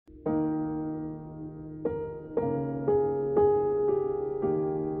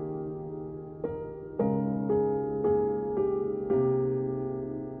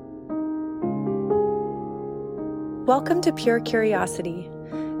Welcome to Pure Curiosity.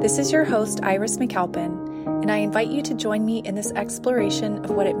 This is your host, Iris McAlpin, and I invite you to join me in this exploration of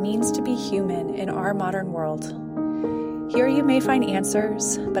what it means to be human in our modern world. Here you may find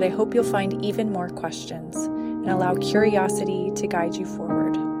answers, but I hope you'll find even more questions and allow curiosity to guide you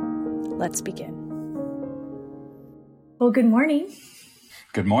forward. Let's begin. Well, good morning.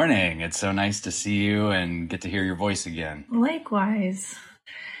 Good morning. It's so nice to see you and get to hear your voice again. Likewise.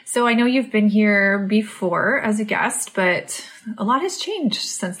 So I know you've been here before as a guest, but a lot has changed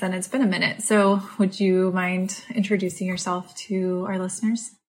since then. It's been a minute. So would you mind introducing yourself to our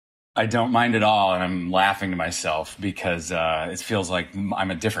listeners? I don't mind at all. And I'm laughing to myself because it feels like I'm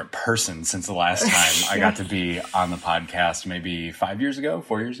a different person since the last time I got to be on the podcast, maybe 4 years ago,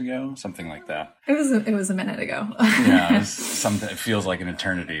 something like that. It was a minute ago. Yeah, it feels like an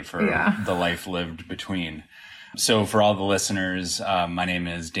eternity for the life lived between. So for all the listeners, my name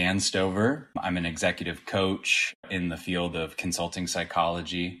is Dan Stover. I'm an executive coach in the field of consulting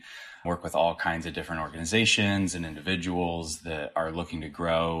psychology. I work with all kinds of different organizations and individuals that are looking to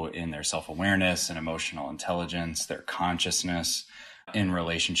grow in their self-awareness and emotional intelligence, their consciousness in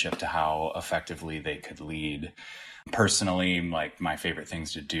relationship to how effectively they could lead. Personally, like my favorite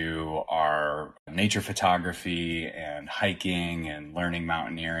things to do are nature photography and hiking and learning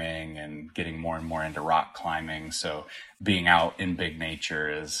mountaineering and getting more and more into rock climbing. So being out in big nature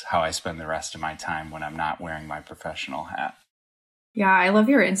is how I spend the rest of my time when I'm not wearing my professional hat. Yeah, I love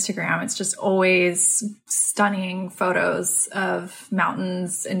your Instagram. It's just always stunning photos of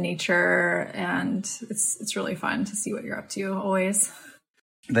mountains and nature, and it's really fun to see what you're up to always.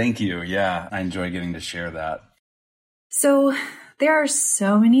 Thank you. Yeah, I enjoy getting to share that. So there are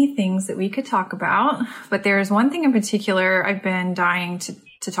so many things that we could talk about, but there's one thing in particular I've been dying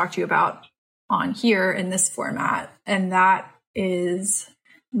to talk to you about on here in this format, and that is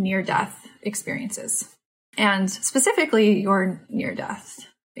near-death experiences, and specifically your near-death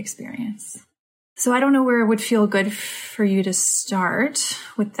experience. So I don't know where it would feel good for you to start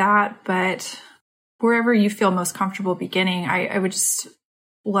with that, but wherever you feel most comfortable beginning, I would just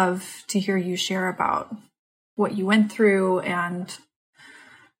love to hear you share about what you went through and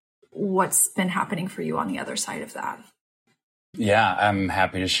what's been happening for you on the other side of that. Yeah, I'm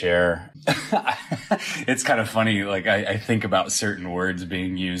happy to share. It's kind of funny. Like I think about certain words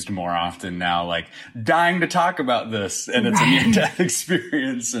being used more often now, like dying to talk about this, and it's a near-death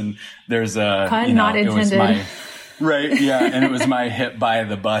experience. And there's a pun not intended. And it was my hit by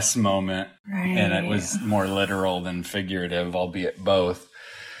the bus moment, right. And it was more literal than figurative, albeit both.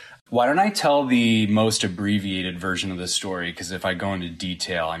 Why don't I tell the most abbreviated version of the story? Because if I go into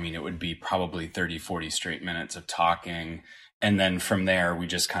detail, I mean, it would be probably 30, 40 straight minutes of talking. And then from there, we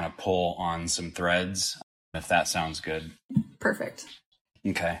just kind of pull on some threads, if that sounds good. Perfect.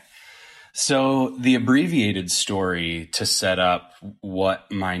 Okay. So the abbreviated story to set up what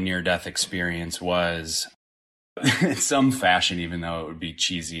my near-death experience was, in some fashion, even though it would be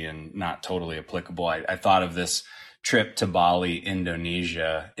cheesy and not totally applicable, I thought of this trip to Bali,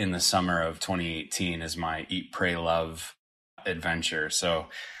 Indonesia in the summer of 2018 as my Eat, Pray, Love adventure. So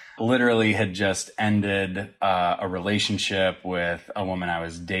literally had just ended a relationship with a woman I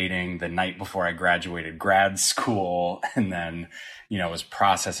was dating the night before I graduated grad school. And then, was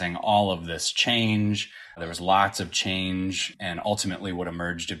processing all of this change. There was lots of change and ultimately what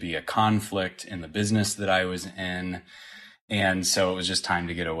emerged to be a conflict in the business that I was in. And so it was just time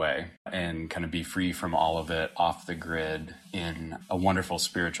to get away and kind of be free from all of it, off the grid in a wonderful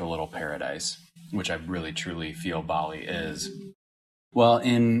spiritual little paradise, which I really truly feel Bali is. Well,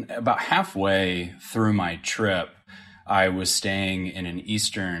 in about halfway through my trip, I was staying in an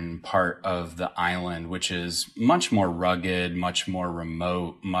eastern part of the island, which is much more rugged, much more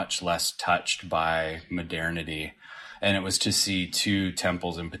remote, much less touched by modernity. And it was to see two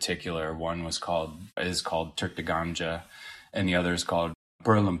temples in particular. One is called Turk de Ganja, and the other is called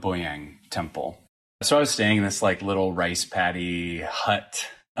Pura Lempoyang Temple. So I was staying in this like little rice paddy hut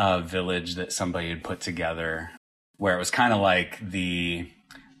village that somebody had put together, where it was kind of like the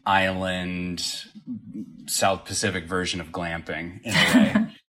island South Pacific version of glamping in a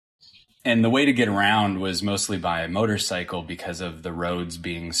way. And the way to get around was mostly by motorcycle because of the roads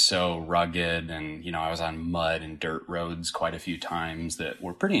being so rugged. And, I was on mud and dirt roads quite a few times that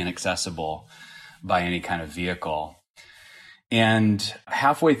were pretty inaccessible by any kind of vehicle. And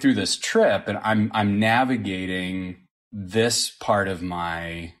halfway through this trip, and I'm navigating this part of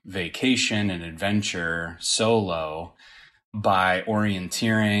my vacation and adventure solo by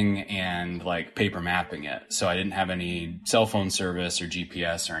orienteering and like paper mapping it. So I didn't have any cell phone service or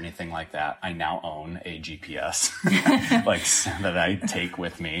GPS or anything like that. I now own a GPS like that I take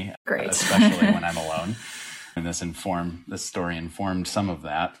with me, Great. Especially when I'm alone. And this story informed some of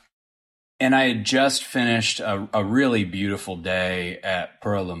that. And I had just finished a really beautiful day at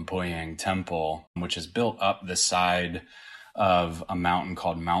Pura Lempoyang Temple, which is built up the side of a mountain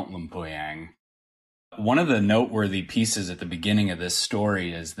called Mount Lempoyang. One of the noteworthy pieces at the beginning of this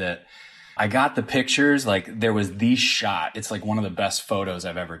story is that I got the pictures, like there was the shot. It's like one of the best photos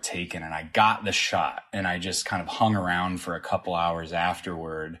I've ever taken. And I got the shot and I just kind of hung around for a couple hours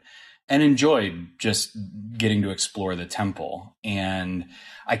afterward and enjoyed just getting to explore the temple. And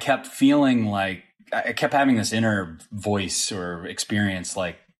I kept feeling like I kept having this inner voice or experience,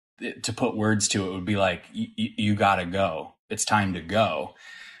 like to put words to it would be like, you gotta go. It's time to go.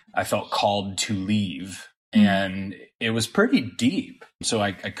 I felt called to leave. And it was pretty deep. So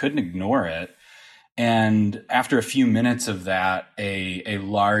I couldn't ignore it. And after a few minutes of that, a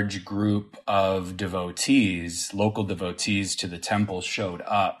large group of devotees, local devotees to the temple showed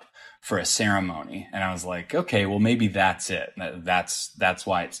up for a ceremony. And I was like, okay, well, maybe that's it. That's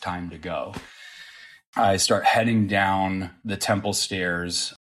why it's time to go. I start heading down the temple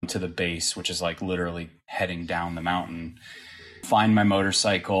stairs to the base, which is like literally heading down the mountain. Find my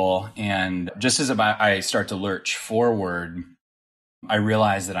motorcycle. And just as I start to lurch forward, I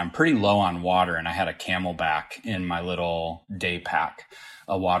realize that I'm pretty low on water, and I had a Camelback in my little day pack,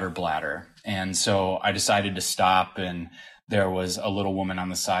 a water bladder. And so I decided to stop, and there was a little woman on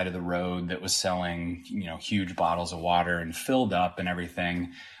the side of the road that was selling, huge bottles of water and filled up and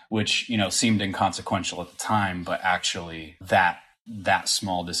everything, which, seemed inconsequential at the time, but actually that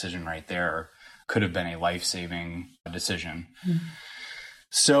small decision right there could have been a life-saving decision. Mm-hmm.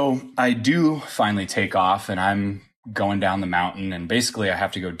 So I do finally take off, and I'm going down the mountain, and basically I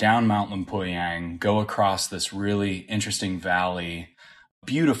have to go down Mount Lempoyang, go across this really interesting valley,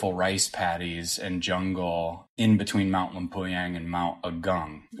 beautiful rice paddies and jungle in between Mount Lempoyang and Mount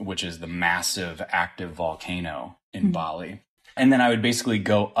Agung, which is the massive active volcano in Bali. And then I would basically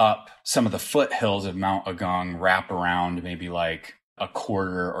go up some of the foothills of Mount Agung, wrap around maybe like a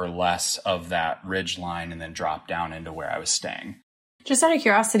quarter or less of that ridge line, and then drop down into where I was staying. Just out of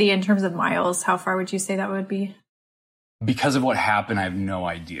curiosity, in terms of miles, how far would you say that would be? Because of what happened, I have no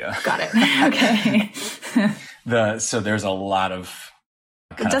idea. Got it. Okay. So there's a lot of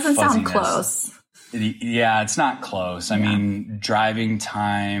it doesn't sound close. Yeah, it's not close. I mean, driving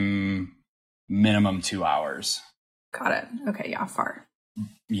time, minimum 2 hours. Got it. Okay, yeah, far.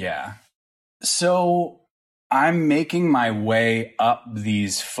 Yeah. So I'm making my way up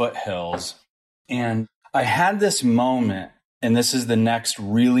these foothills, and I had this moment, and this is the next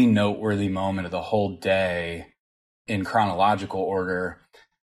really noteworthy moment of the whole day in chronological order.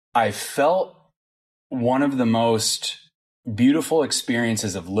 I felt one of the most beautiful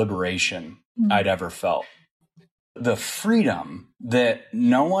experiences of liberation I'd ever felt. The freedom that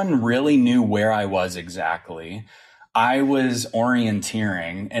no one really knew where I was exactly. I was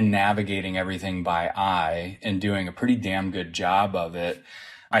orienteering and navigating everything by eye and doing a pretty damn good job of it.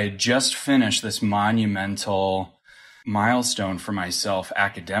 I had just finished this monumental milestone for myself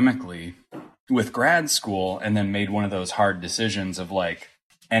academically with grad school, and then made one of those hard decisions of like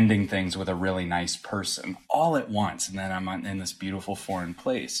ending things with a really nice person all at once. And then I'm in this beautiful foreign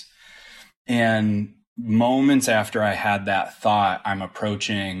place. And moments after I had that thought, I'm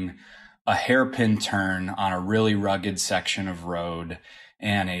approaching a hairpin turn on a really rugged section of road,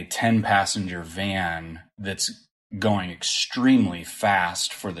 and a 10-passenger van that's going extremely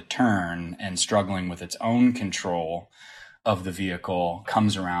fast for the turn and struggling with its own control of the vehicle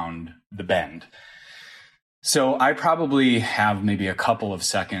comes around the bend. So I probably have maybe a couple of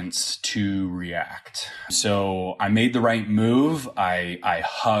seconds to react. So I made the right move. I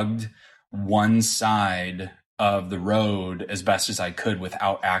hugged one side of the road as best as I could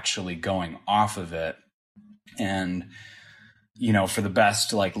without actually going off of it. And, for the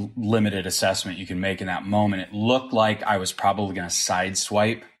best, like, limited assessment you can make in that moment, it looked like I was probably going to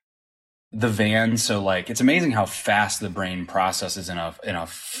sideswipe the van. So like, it's amazing how fast the brain processes in a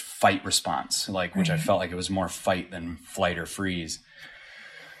fight response, like, which I felt like it was more fight than flight or freeze.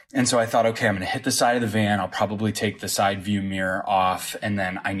 And so I thought, okay, I'm going to hit the side of the van. I'll probably take the side view mirror off, and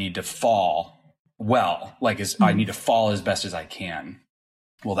then I need to fall I need to fall as best as I can.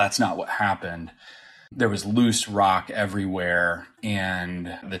 Well, that's not what happened. There was loose rock everywhere,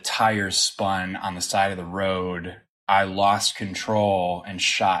 and the tires spun on the side of the road. I lost control and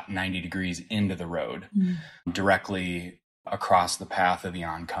shot 90 degrees into the road, directly across the path of the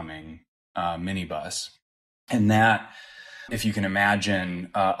oncoming minibus. And that, if you can imagine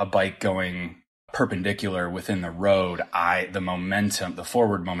a bike going perpendicular within the road, the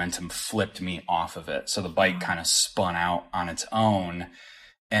forward momentum flipped me off of it. So the bike kind of spun out on its own,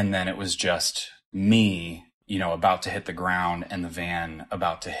 and then it was just me, about to hit the ground and the van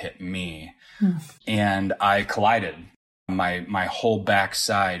about to hit me. And I collided. My whole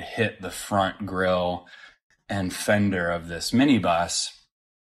backside hit the front grille and fender of this minibus.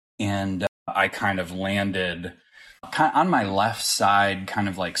 And I kind of landed on my left side, kind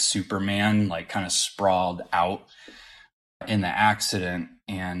of like Superman, like kind of sprawled out in the accident.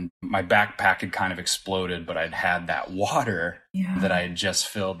 And my backpack had kind of exploded, but I'd had that water that I had just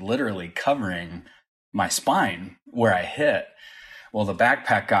filled literally covering my spine where I hit. Well, the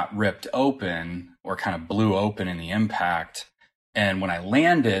backpack got ripped open or kind of blew open in the impact. And when I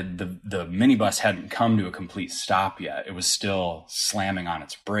landed, the minibus hadn't come to a complete stop yet. It was still slamming on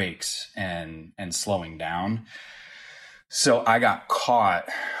its brakes and slowing down. So I got caught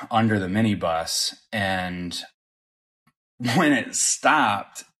under the minibus, and when it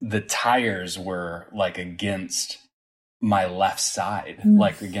stopped, the tires were like against my left side,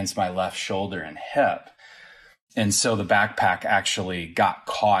 like against my left shoulder and hip. And so the backpack actually got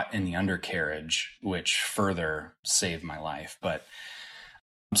caught in the undercarriage, which further saved my life. But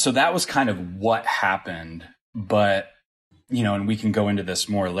so that was kind of what happened. But, and we can go into this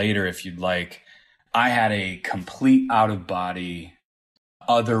more later if you'd like. I had a complete out of body,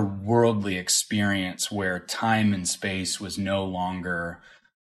 otherworldly experience where time and space was no longer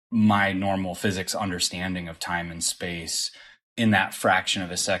my normal physics understanding of time and space in that fraction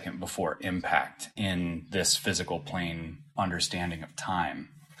of a second before impact in this physical plane understanding of time.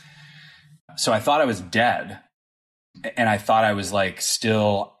 So I thought I was dead, and I thought I was like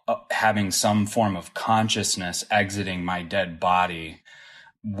still having some form of consciousness exiting my dead body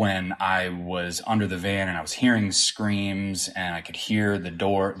when I was under the van, and I was hearing screams, and I could hear the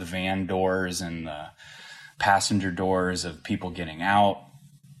van doors and the passenger doors of people getting out.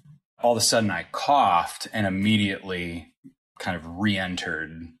 All of a sudden I coughed and immediately kind of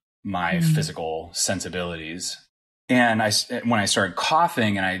re-entered my physical sensibilities. And when I started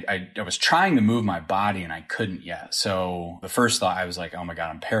coughing, and I was trying to move my body and I couldn't yet. So the first thought, I was like, oh my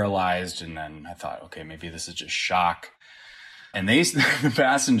God, I'm paralyzed. And then I thought, okay, maybe this is just shock. And the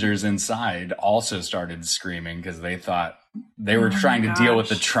passengers inside also started screaming because they thought they were trying to deal with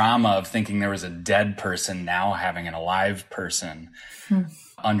the trauma of thinking there was a dead person now having an alive person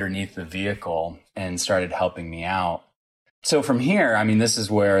underneath the vehicle, and started helping me out. So from here, I mean, this is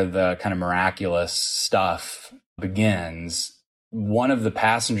where the kind of miraculous stuff begins. One of the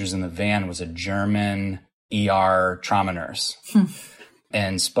passengers in the van was a German ER trauma nurse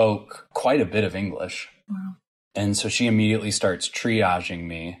and spoke quite a bit of English. Wow. And so she immediately starts triaging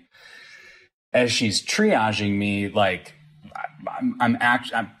me. As she's triaging me, like I'm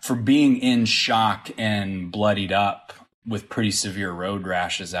for being in shock and bloodied up with pretty severe road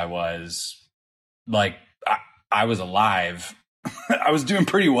rashes, I was like, I was alive. I was doing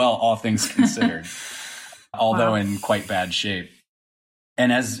pretty well, all things considered, although in quite bad shape.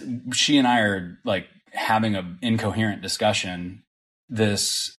 And as she and I are like having an incoherent discussion,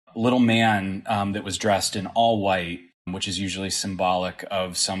 this little man that was dressed in all white, which is usually symbolic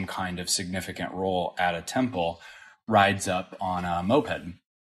of some kind of significant role at a temple, rides up on a moped.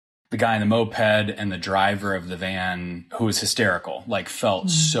 The guy in the moped and the driver of the van, who was hysterical, like felt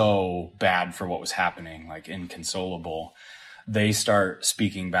so bad for what was happening, like inconsolable. They start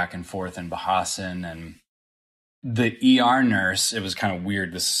speaking back and forth in Bahasa, and the ER nurse, it was kind of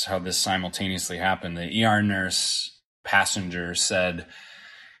weird. This is how this simultaneously happened. The ER nurse passenger said,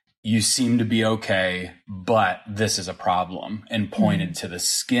 "You seem to be okay, but this is a problem," and pointed to the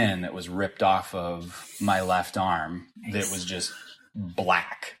skin that was ripped off of my left arm that was just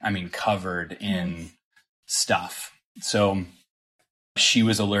black. I mean, covered in stuff. So she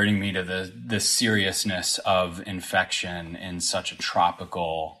was alerting me to the seriousness of infection in such a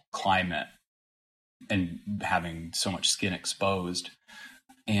tropical climate and having so much skin exposed.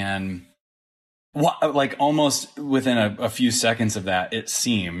 And like almost within a few seconds of that, it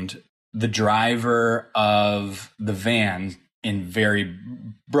seemed, the driver of the van, in very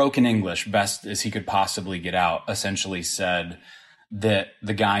broken English, best as he could possibly get out, essentially said that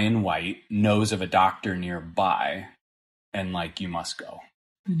the guy in white knows of a doctor nearby and like, you must go.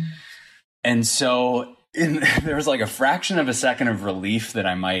 And so there was like a fraction of a second of relief that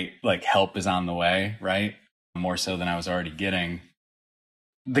I might like help is on the way, right? More so than I was already getting.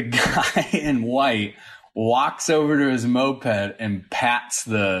 The guy in white walks over to his moped and pats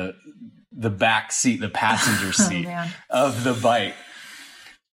the back seat, the passenger seat of the bike.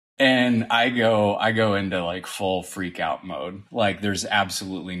 And I go into like full freak out mode. Like there's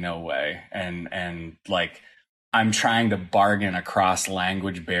absolutely no way. And like I'm trying to bargain across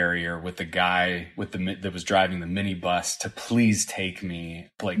language barrier with the guy that was driving the minibus to please take me,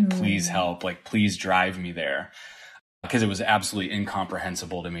 like, please help, like, please drive me there. Because it was absolutely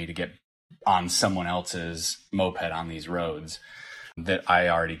incomprehensible to me to get on someone else's moped on these roads that I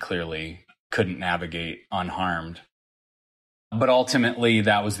already clearly couldn't navigate unharmed. But ultimately,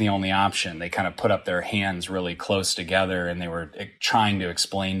 that was the only option. They kind of put up their hands really close together, and they were trying to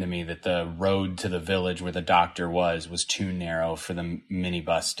explain to me that the road to the village where the doctor was too narrow for the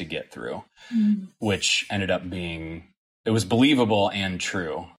minibus to get through, which ended up being, it was believable and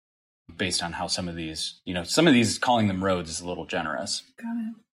true based on how some of these calling them roads is a little generous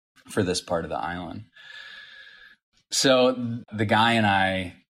for this part of the island. So the guy and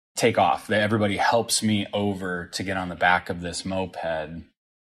I take off. Everybody helps me over to get on the back of this moped.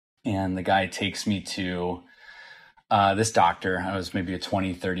 And the guy takes me to this doctor. I was maybe a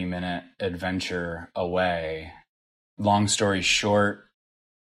 20, 30 minute adventure away. Long story short,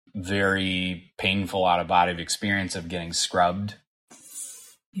 very painful out of body experience of getting scrubbed.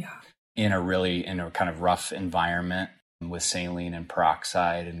 Yeah. In a kind of rough environment with saline and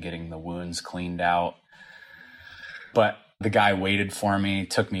peroxide and getting the wounds cleaned out. But the guy waited for me,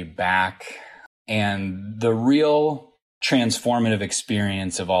 took me back, and the real transformative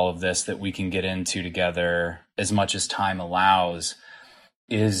experience of all of this that we can get into together as much as time allows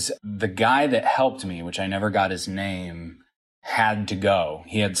is the guy that helped me, which I never got his name, had to go.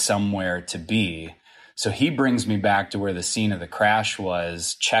 He had somewhere to be. So he brings me back to where the scene of the crash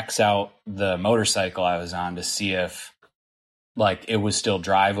was, checks out the motorcycle I was on to see if like it was still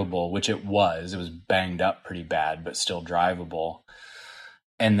drivable, which it was. It was banged up pretty bad, but still drivable.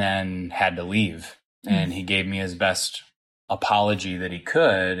 And then had to leave. And he gave me his best apology that he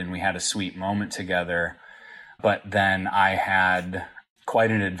could. And we had a sweet moment together. But then I had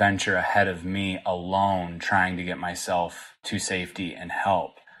quite an adventure ahead of me alone, trying to get myself to safety and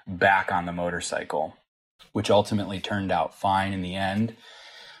help back on the motorcycle, which ultimately turned out fine in the end.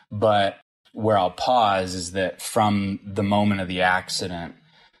 But where I'll pause is that from the moment of the accident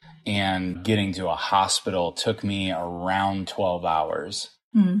and getting to a hospital took me around 12 hours.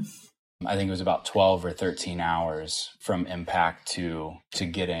 I think it was about 12 or 13 hours from impact to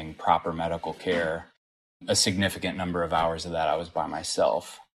getting proper medical care. A significant number of hours of that I was by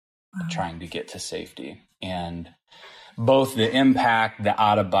myself, trying to get to safety. And both the impact, the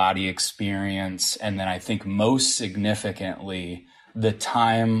out-of-body experience, and then I think most significantly, the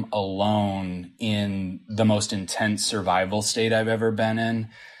time alone in the most intense survival state I've ever been in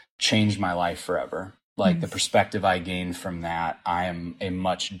changed my life forever. Like the perspective I gained from that, I am a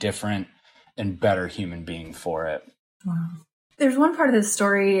much different and better human being for it. Wow. There's one part of this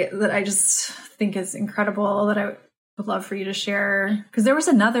story that I just think is incredible that I would love for you to share, because there was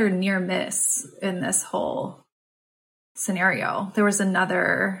another near miss in this whole scenario. There was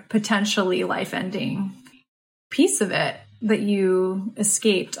another potentially life-ending piece of it that you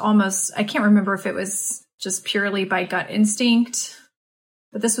escaped almost. I can't remember if it was just purely by gut instinct,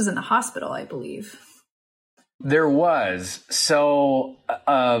 but this was in the hospital, I believe. There was. So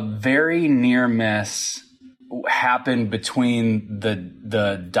a very near miss happened between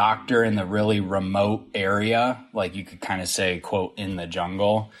the doctor in the really remote area, like you could kind of say, quote, in the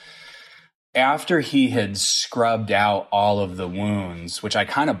jungle. After he had scrubbed out all of the wounds, which I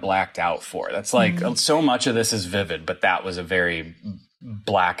kind of blacked out for. That's like so much of this is vivid, but that was a very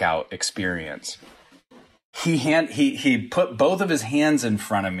blackout experience. He put both of his hands in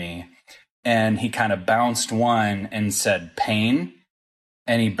front of me and he kind of bounced one and said pain,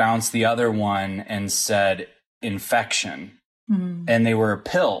 and he bounced the other one and said infection. And they were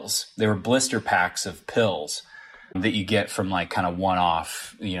pills. They were blister packs of pills that you get from like kind of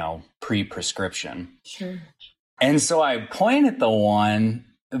one-off, pre-prescription. Sure. And so I point at the one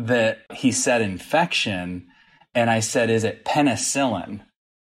that he said infection, and I said, is it penicillin?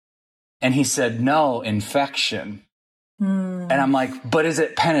 And he said, no, infection. And I'm like, but is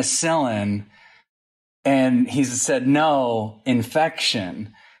it penicillin? And he said, no,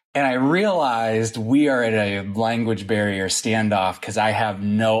 infection. And I realized we are at a language barrier standoff because I have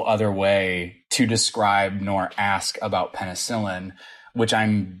no other way to describe nor ask about penicillin, which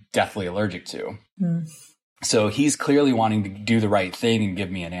I'm deathly allergic to. So he's clearly wanting to do the right thing and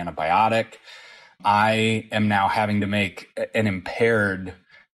give me an antibiotic. I am now having to make an impaired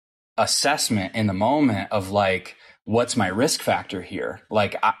assessment in the moment of like, what's my risk factor here?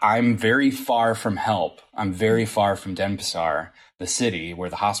 Like, I'm very far from help. I'm very far from Denpasar, the city where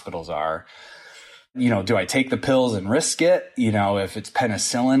the hospitals are. Do I take the pills and risk it? If it's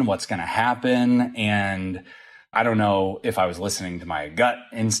penicillin, what's going to happen? And I don't know if I was listening to my gut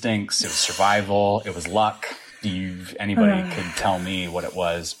instincts. It was survival. It was luck. anybody could tell me what it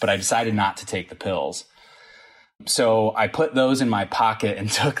was, but I decided not to take the pills. So I put those in my pocket and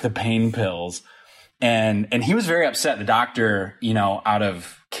took the pain pills. And he was very upset. The doctor, out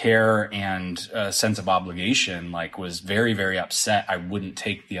of care and a sense of obligation, like, was very, very upset I wouldn't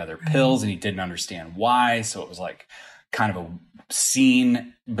take the other pills, and he didn't understand why. So it was like kind of a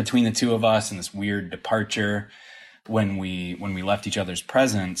scene between the two of us and this weird departure when we left each other's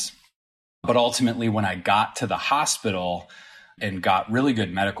presence. But ultimately, when I got to the hospital and got really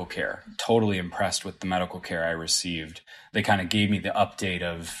good medical care, totally impressed with the medical care I received. They kind of gave me the update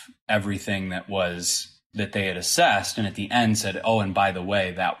of everything that they had assessed. And at the end said, oh, and by the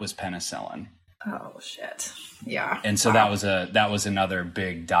way, that was penicillin. Oh, shit. Yeah. And so that was another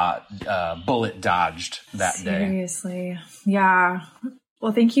big bullet dodged that day. Seriously. Yeah.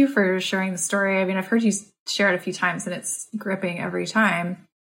 Well, thank you for sharing the story. I mean, I've heard you share it a few times and it's gripping every time.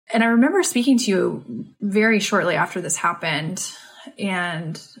 And I remember speaking to you very shortly after this happened.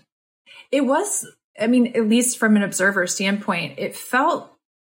 And it was, I mean, at least from an observer standpoint, it felt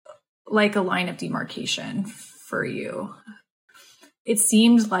like a line of demarcation for you. It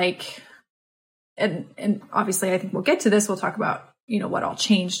seemed like, and obviously I think we'll get to this. We'll talk about, what all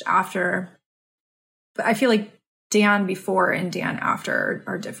changed after. But I feel like Dan before and Dan after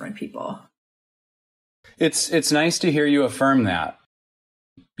are different people. It's nice to hear you affirm that.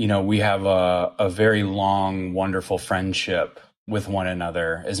 We have a very long, wonderful friendship with one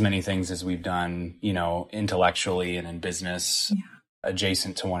another, as many things as we've done, intellectually and in business,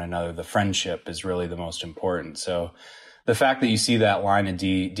 adjacent to one another. The friendship is really the most important. So the fact that you see that line of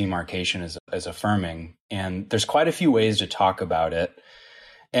demarcation is affirming. And there's quite a few ways to talk about it.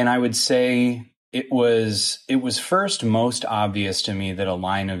 And I would say it was first most obvious to me that a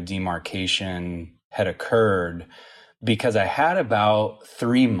line of demarcation had occurred because I had about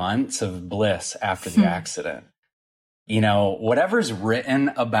 3 months of bliss after the accident. Whatever's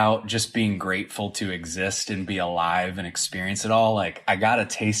written about just being grateful to exist and be alive and experience it all, like, I got a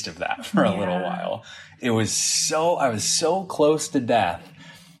taste of that for a little while. I was so close to death.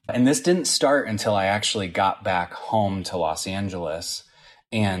 And this didn't start until I actually got back home to Los Angeles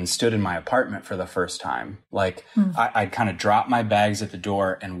and stood in my apartment for the first time. Like, I'd kind of dropped my bags at the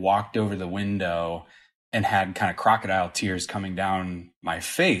door and walked over the window and had kind of crocodile tears coming down my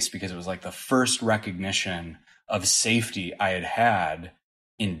face because it was like the first recognition of safety I had had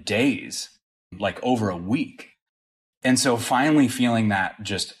in days, like over a week. And so finally feeling that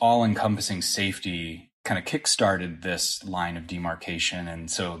just all-encompassing safety kind of kickstarted this line of demarcation. And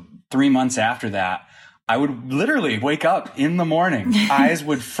so 3 months after that, I would literally wake up in the morning, eyes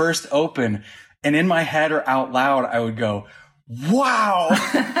would first open, and in my head or out loud, I would go, wow,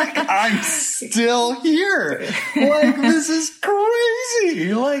 I'm still here. Like, this is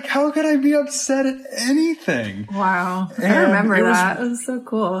crazy. Like, how could I be upset at anything? Wow. I remember that. It was so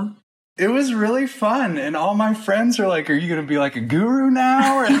cool. It was really fun. And all my friends are like, are you going to be like a guru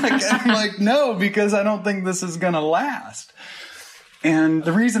now? Or like, I'm like, no, because I don't think this is going to last. And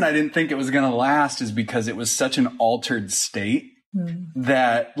the reason I didn't think it was going to last is because it was such an altered state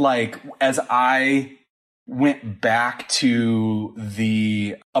that, like, as I went back to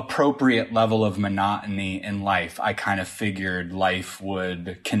the appropriate level of monotony in life, I kind of figured life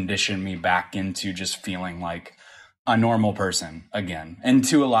would condition me back into just feeling like a normal person again. And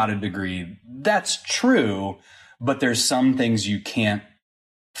to a lot of degree, that's true, but there's some things you can't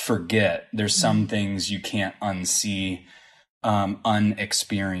forget. There's some things you can't unsee,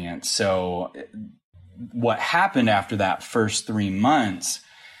 unexperience. So what happened after that first 3 months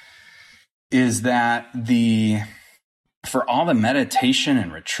is that for all the meditation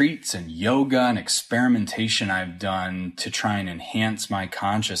and retreats and yoga and experimentation I've done to try and enhance my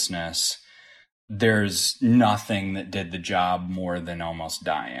consciousness, there's nothing that did the job more than almost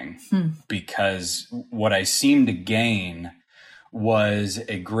dying. Because what I seemed to gain was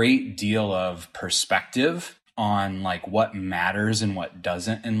a great deal of perspective on like what matters and what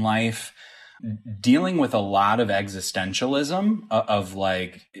doesn't in life. Dealing with a lot of existentialism of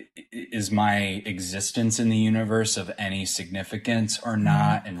like, is my existence in the universe of any significance or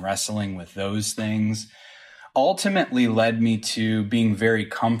not? And wrestling with those things ultimately led me to being very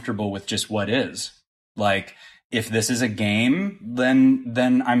comfortable with just what is. Like, if this is a game,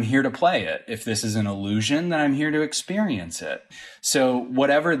 then I'm here to play it. If this is an illusion, then I'm here to experience it. So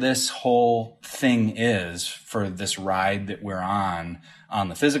whatever this whole thing is for this ride that we're on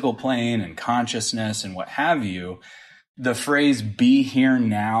the physical plane and consciousness and what have you, the phrase "be here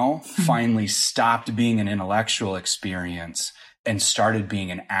now" finally stopped being an intellectual experience and started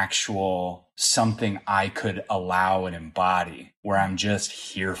being an actual something I could allow and embody, where I'm just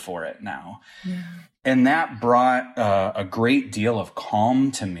here for it now. Yeah. And that brought a great deal of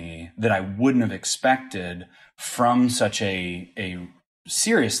calm to me that I wouldn't have expected from such a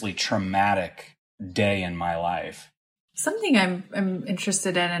seriously traumatic day in my life. Something I'm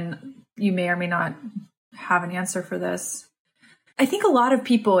interested in, and you may or may not have an answer for this. I think a lot of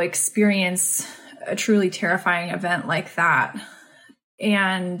people experience a truly terrifying event like that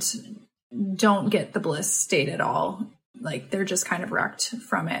and don't get the bliss state at all. Like they're just kind of wrecked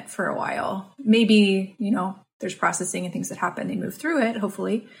from it for a while. Maybe, there's processing and things that happen. They move through it,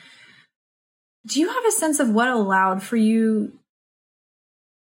 hopefully. Do you have a sense of what allowed for you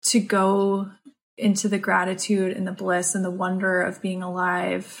to go into the gratitude and the bliss and the wonder of being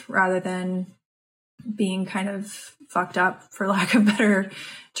alive rather than being kind of fucked up, for lack of better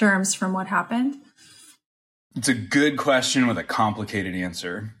terms, from what happened? It's a good question with a complicated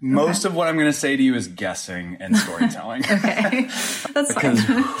answer. Most of what I'm going to say to you is guessing and storytelling. Okay. That's fine.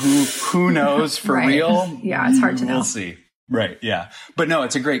 who knows for real? Yeah, it's hard to know. We'll see. Right. Yeah. But no,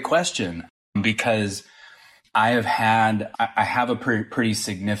 it's a great question because I have a pretty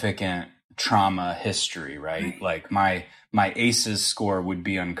significant trauma history, right? Like my ACEs score would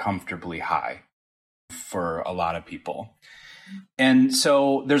be uncomfortably high for a lot of people. And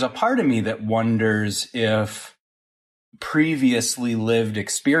so there's a part of me that wonders if previously lived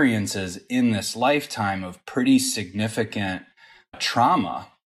experiences in this lifetime of pretty significant trauma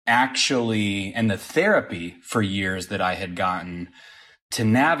actually, and the therapy for years that I had gotten to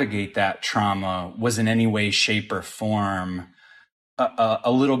navigate that trauma was in any way, shape, or form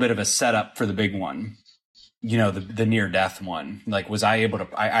a little bit of a setup for the big one. The near death one. Like, was I able to,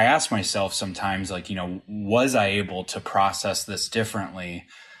 I ask myself sometimes, like, was I able to process this differently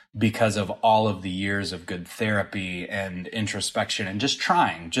because of all of the years of good therapy and introspection and just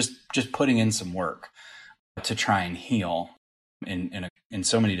trying, just putting in some work to try and heal in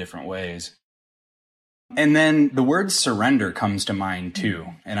so many different ways. And then the word surrender comes to mind too.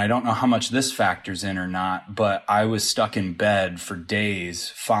 And I don't know how much this factors in or not, but I was stuck in bed for days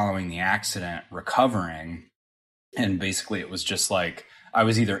following the accident, recovering. And basically it was just like, I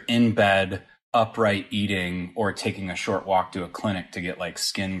was either in bed, upright eating, or taking a short walk to a clinic to get like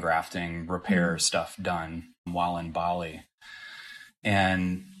skin grafting, repair stuff done while in Bali.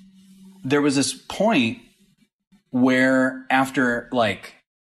 And there was this point where after like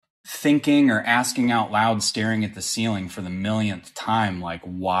thinking or asking out loud, staring at the ceiling for the millionth time, like,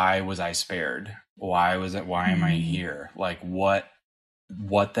 why was I spared? Why am I here? Like, what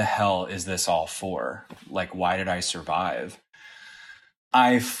the hell is this all for? Like, why did I survive?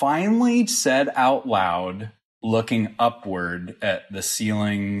 I finally said out loud, looking upward at the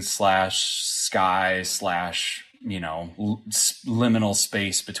ceiling / sky / liminal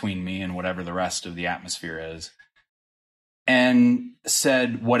space between me and whatever the rest of the atmosphere is, and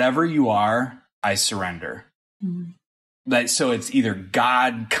said, whatever you are, I surrender. Mm-hmm. So it's either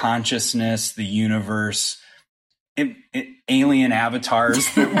God, consciousness, the universe, alien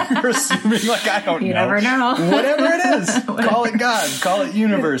avatars that we're assuming, like, I don't know. You never know. Whatever it is, call it God, call it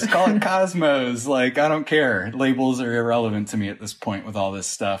universe, call it cosmos. Like, I don't care. Labels are irrelevant to me at this point with all this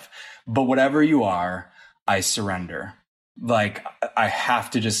stuff. But whatever you are, I surrender. Like, I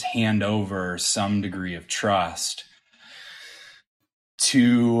have to just hand over some degree of trust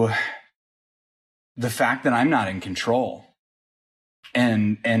to the fact that I'm not in control.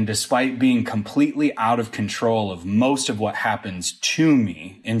 And despite being completely out of control of most of what happens to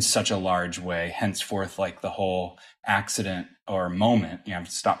me in such a large way, henceforth, like the whole accident or moment, I've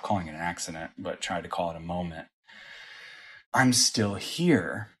stopped calling it an accident, but tried to call it a moment. I'm still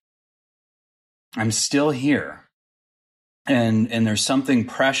here. I'm still here. And there's something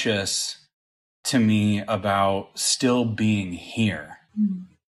precious to me about still being here,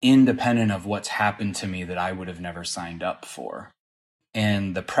 independent of what's happened to me that I would have never signed up for.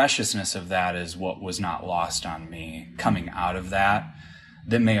 And the preciousness of that is what was not lost on me coming out of that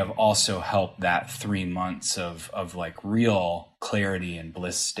may have also helped that 3 months of like real clarity and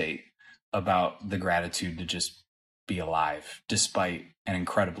bliss state about the gratitude to just be alive, despite an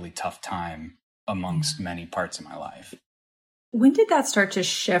incredibly tough time amongst many parts of my life. When did that start to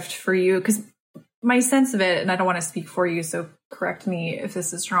shift for you? Because my sense of it, and I don't want to speak for you, so correct me if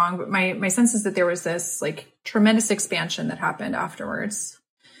this is wrong, but my sense is that there was this like tremendous expansion that happened afterwards.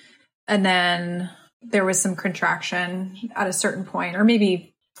 And then there was some contraction at a certain point, or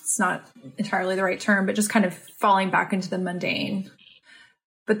maybe it's not entirely the right term, but just kind of falling back into the mundane.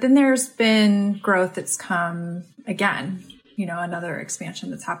 But then there's been growth that's come again, another expansion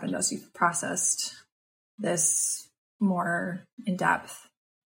that's happened as you've processed this more in depth.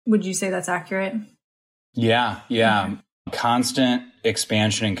 Would you say that's accurate? Yeah. Okay. Constant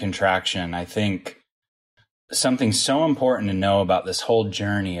expansion and contraction. I think something so important to know about this whole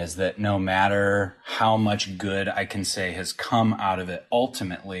journey is that no matter how much good I can say has come out of it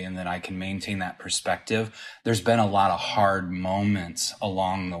ultimately, and that I can maintain that perspective, there's been a lot of hard moments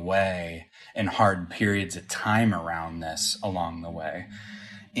along the way and hard periods of time around this along the way.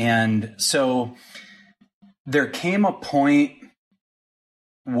 And so there came a point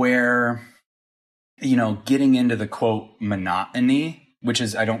where, getting into the quote monotony, which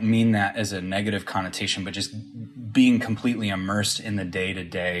is, I don't mean that as a negative connotation, but just being completely immersed in the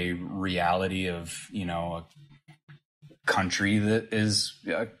day-to-day reality of, a country that is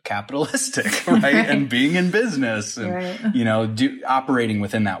capitalistic, right? And being in business and, right. Operating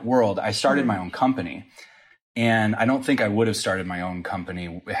within that world. I started my own company, and I don't think I would have started my own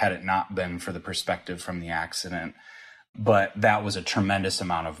company had it not been for the perspective from the accident. But that was a tremendous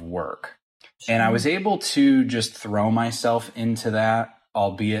amount of work. And I was able to just throw myself into that,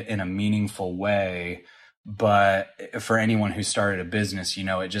 albeit in a meaningful way. But for anyone who started a business,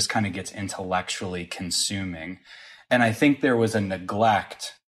 it just kind of gets intellectually consuming. And I think there was a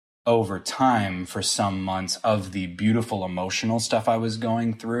neglect over time for some months of the beautiful emotional stuff I was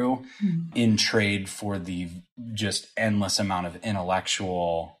going through in trade for the just endless amount of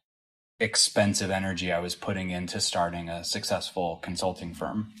intellectual, expensive energy I was putting into starting a successful consulting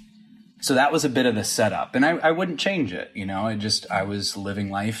firm. So that was a bit of the setup, and I wouldn't change it. I was living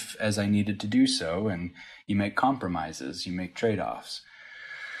life as I needed to do so. And you make compromises, you make trade-offs.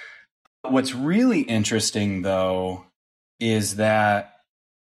 What's really interesting though, is that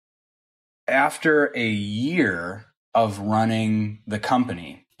after a year of running the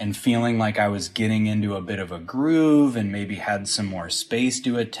company and feeling like I was getting into a bit of a groove and maybe had some more space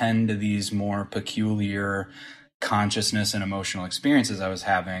to attend to these more peculiar consciousness and emotional experiences I was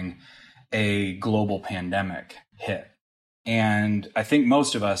having, a global pandemic hit. And I think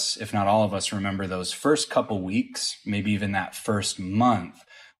most of us, if not all of us, remember those first couple weeks, maybe even that first month,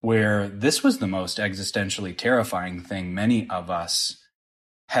 where this was the most existentially terrifying thing many of us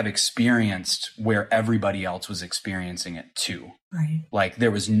have experienced, where everybody else was experiencing it too. Right. Like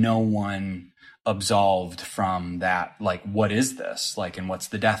there was no one absolved from that. Like, what is this? Like, and what's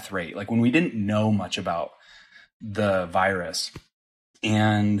the death rate? Like when we didn't know much about the virus,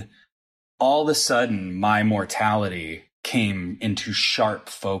 and all of a sudden my mortality came into sharp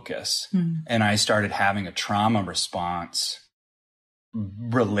focus, and I started having a trauma response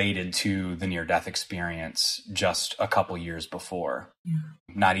related to the near-death experience just a couple years before,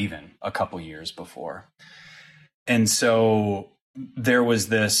 not even a couple years before. And so there was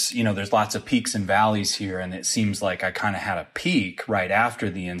this, there's lots of peaks and valleys here. And it seems like I kind of had a peak right after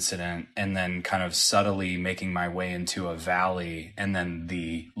the incident, and then kind of subtly making my way into a valley. And then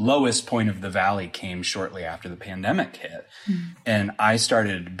the lowest point of the valley came shortly after the pandemic hit. And I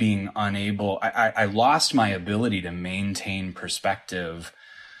started being unable, I lost my ability to maintain perspective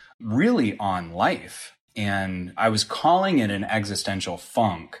really on life. And I was calling it an existential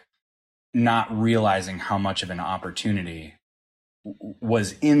funk, not realizing how much of an opportunity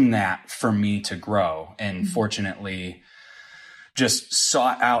was in that for me to grow. And fortunately just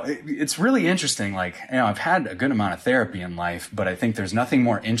sought out. It's really interesting. Like, I've had a good amount of therapy in life, but I think there's nothing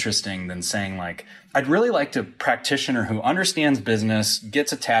more interesting than saying, like, I'd really like a practitioner who understands business,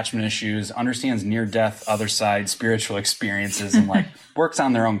 gets attachment issues, understands near death, other side, spiritual experiences, and like works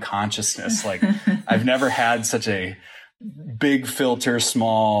on their own consciousness. Like, I've never had such a big filter,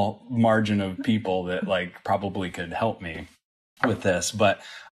 small margin of people that like probably could help me with this, but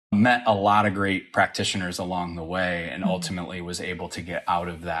met a lot of great practitioners along the way, and ultimately was able to get out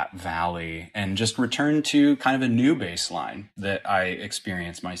of that valley and just return to kind of a new baseline that I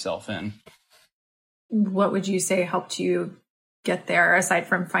experienced myself in. What would you say helped you get there, aside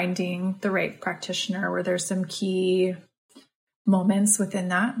from finding the right practitioner? Were there some key moments within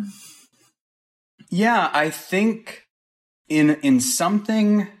that? Yeah, I think in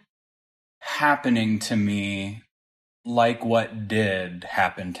something happening to me, like what did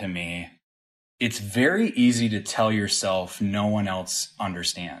happen to me, it's very easy to tell yourself no one else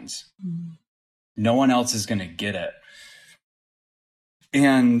understands. No one else is going to get it.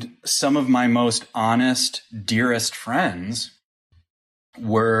 And some of my most honest, dearest friends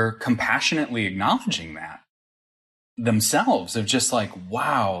were compassionately acknowledging that themselves, of just like,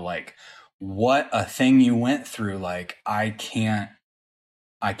 wow, like what a thing you went through. Like, I can't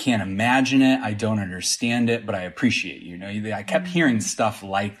imagine it. I don't understand it, but I appreciate you. I kept hearing stuff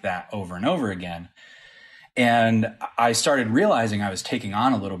like that over and over again. And I started realizing I was taking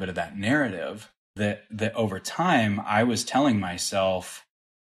on a little bit of that narrative. that over time I was telling myself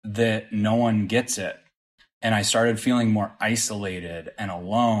that no one gets it. And I started feeling more isolated and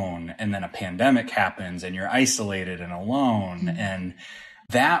alone. And then a pandemic happens and you're isolated and alone. And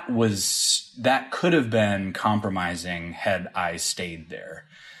that could have been compromising had I stayed there.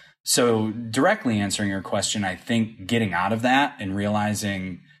 So directly answering your question, I think getting out of that and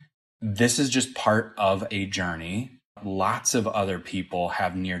realizing this is just part of a journey. Lots of other people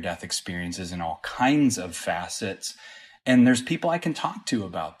have near-death experiences in all kinds of facets. And there's people I can talk to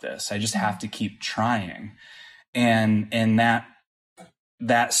about this. I just have to keep trying. And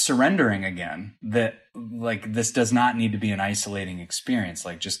that surrendering again, that like this does not need to be an isolating experience.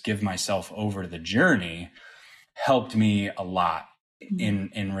 Like just give myself over to the journey helped me a lot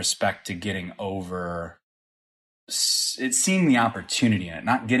in respect to getting over it's seeing the opportunity in it,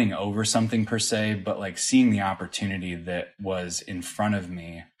 not getting over something per se, but like seeing the opportunity that was in front of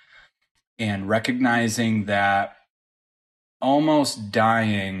me and recognizing that almost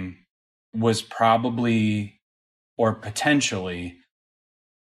dying was probably or potentially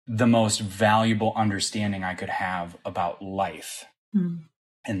the most valuable understanding I could have about life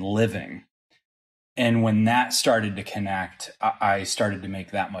and living. And when that started to connect, I started to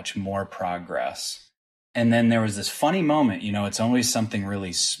make that much more progress. And then there was this funny moment, it's always something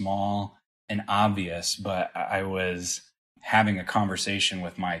really small and obvious, but I was having a conversation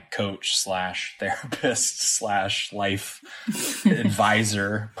with my coach / therapist / life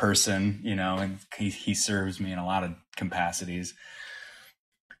advisor person, and he serves me in a lot of capacities.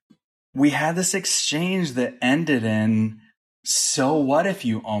 We had this exchange that ended in, so what if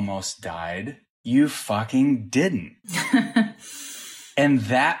you almost died? You fucking didn't. And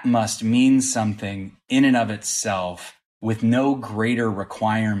that must mean something in and of itself with no greater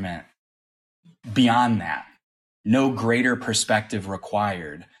requirement beyond that. No greater perspective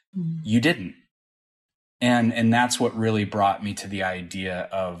required. You didn't. And that's what really brought me to the idea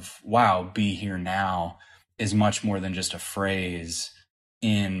of, wow, be here now is much more than just a phrase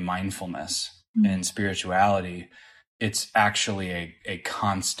in mindfulness and spirituality. It's actually a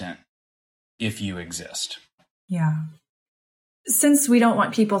constant if you exist. Yeah. Since we don't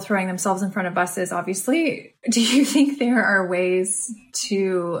want people throwing themselves in front of buses, obviously, do you think there are ways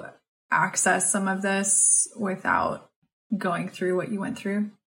to access some of this without going through what you went through?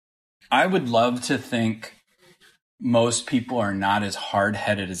 I would love to think most people are not as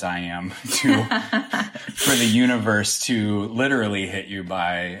hard-headed as I am for the universe to literally hit you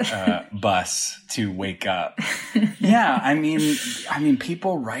by bus to wake up. Yeah, I mean,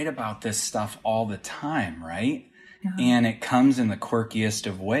 people write about this stuff all the time, right? Yeah. And it comes in the quirkiest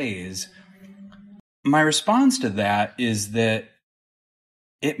of ways. My response to that is that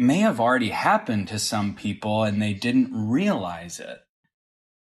it may have already happened to some people and they didn't realize it.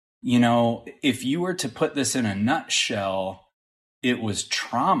 If you were to put this in a nutshell, it was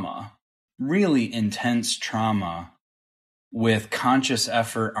trauma, really intense trauma with conscious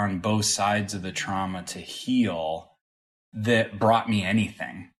effort on both sides of the trauma to heal that brought me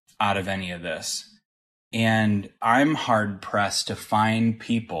anything out of any of this. And I'm hard pressed to find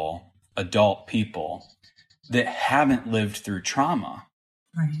people, adult people, that haven't lived through trauma.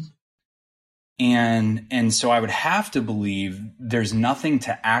 Right. And so I would have to believe there's nothing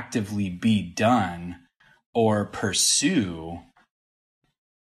to actively be done or pursue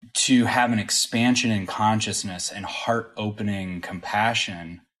to have an expansion in consciousness and heart-opening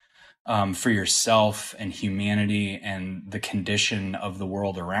compassion for yourself and humanity and the condition of the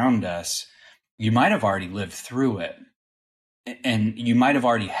world around us. You might have already lived through it, and you might have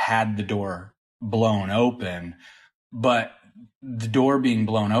already had the door blown open, but the door being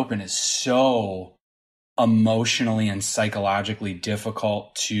blown open is so emotionally and psychologically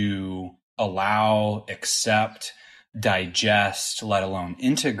difficult to allow, accept, digest, let alone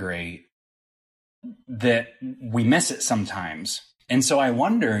integrate, that we miss it sometimes. And so I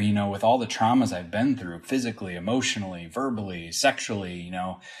wonder, with all the traumas I've been through, physically, emotionally, verbally, sexually,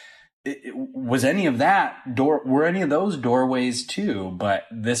 was any of that were any of those doorways too? But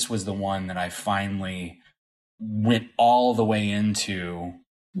this was the one that I finally went all the way into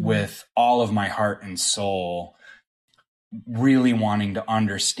with all of my heart and soul, really wanting to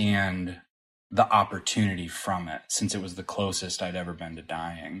understand the opportunity from it, since it was the closest I'd ever been to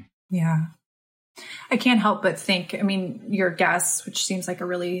dying. Yeah. I can't help but think, your guess, which seems like a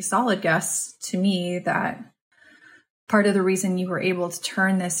really solid guess to me, that part of the reason you were able to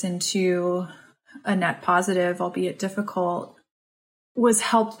turn this into a net positive, albeit difficult, was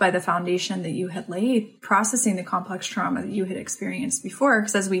helped by the foundation that you had laid processing the complex trauma that you had experienced before.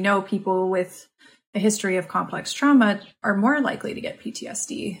 Because as we know, people with a history of complex trauma are more likely to get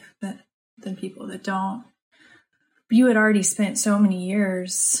PTSD than people that don't. But you had already spent so many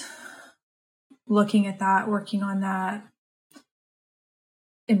years looking at that, working on that,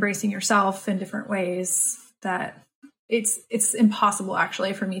 embracing yourself in different ways that it's impossible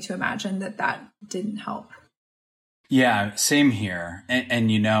actually for me to imagine that didn't help. Yeah, same here. And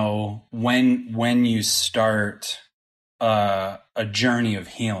you know, when you start a journey of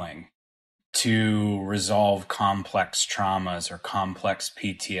healing to resolve complex traumas or complex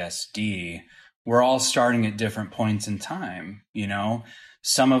PTSD, we're all starting at different points in time. You know,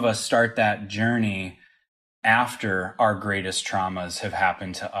 some of us start that journey after our greatest traumas have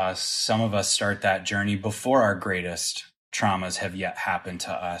happened to us. Some of us start that journey before our greatest traumas have yet happened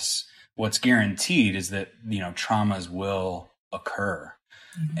to us. What's guaranteed is that, you know, traumas will occur.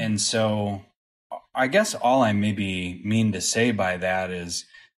 Mm-hmm. And so I guess all I maybe mean to say by that is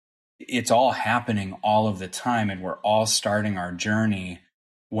it's all happening all of the time, and we're all starting our journey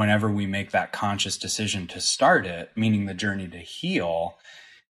whenever we make that conscious decision to start it, meaning the journey to heal.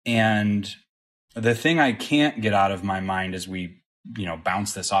 And the thing I can't get out of my mind as we, you know,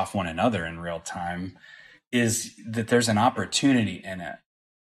 bounce this off one another in real time is that there's an opportunity in it.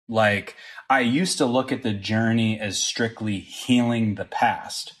 Like, I used to look at the journey as strictly healing the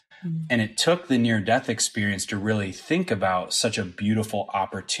past. Mm-hmm. And it took the near-death experience to really think about such a beautiful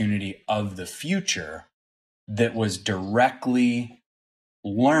opportunity of the future that was directly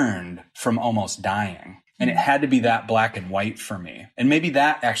learned from almost dying. And it had to be that black and white for me. And maybe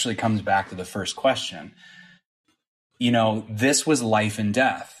that actually comes back to the first question. You know, this was life and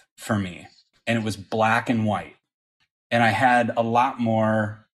death for me, and it was black and white. And I had a lot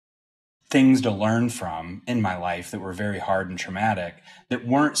more things to learn from in my life that were very hard and traumatic, that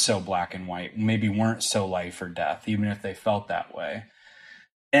weren't so black and white, maybe weren't so life or death, even if they felt that way.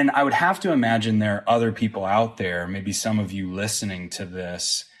 And I would have to imagine there are other people out there, maybe some of you listening to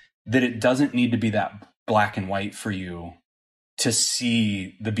this, that it doesn't need to be that black and white for you to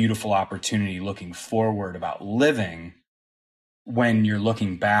see the beautiful opportunity looking forward about living when you're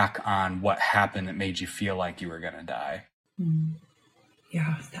looking back on what happened that made you feel like you were going to die.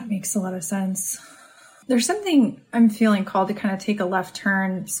 Yeah, that makes a lot of sense. There's something I'm feeling called to kind of take a left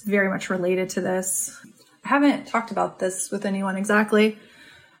turn. It's very much related to this. I haven't talked about this with anyone exactly,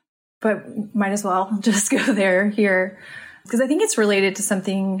 but might as well just go there here. Because I think it's related to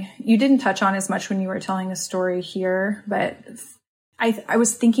something you didn't touch on as much when you were telling the story here, but I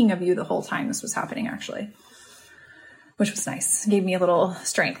was thinking of you the whole time this was happening, actually, which was nice. It gave me a little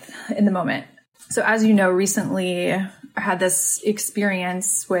strength in the moment. So as you know, recently I had this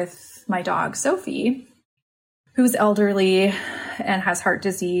experience with my dog, Sophie, who's elderly and has heart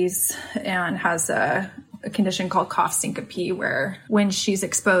disease and has a condition called cough syncope, where when she's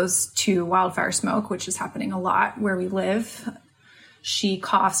exposed to wildfire smoke, which is happening a lot where we live, she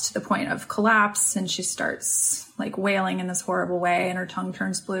coughs to the point of collapse, and she starts like wailing in this horrible way, and her tongue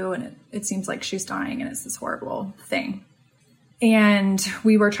turns blue, and it seems like she's dying, and it's this horrible thing. And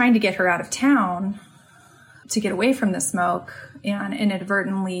we were trying to get her out of town to get away from the smoke, and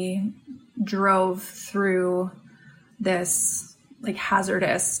inadvertently drove through this like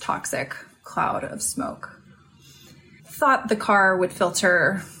hazardous, toxic cloud of smoke. Thought the car would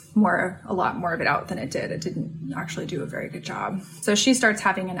filter a lot more of it out than it did. It didn't actually do a very good job. So she starts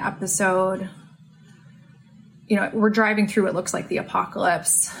having an episode. You know, we're driving through what looks like the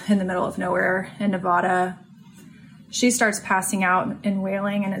apocalypse in the middle of nowhere in Nevada. She starts passing out and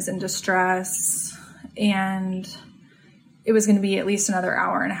wailing and is in distress. And it was going to be at least another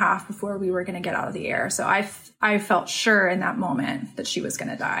hour and a half before we were going to get out of the air. So I felt sure in that moment that she was going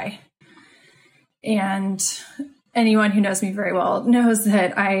to die. And anyone who knows me very well knows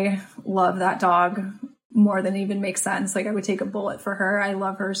that I love that dog more than even makes sense. Like, I would take a bullet for her. I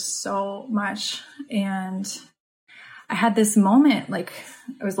love her so much. And I had this moment, like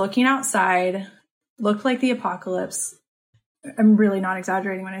I was looking outside, looked like the apocalypse. I'm really not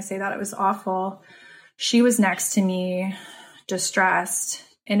exaggerating when I say that. It was awful. She was next to me, distressed.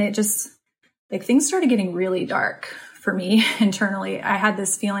 And it just, like, things started getting really dark for me internally. I had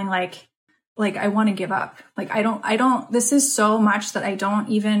this feeling like I want to give up. Like, I don't, this is so much that I don't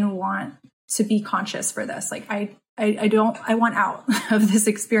even want to be conscious for this. Like, I want out of this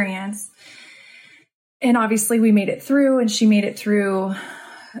experience. And obviously we made it through, and she made it through.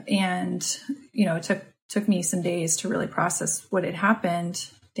 And, you know, it took me some days to really process what had happened.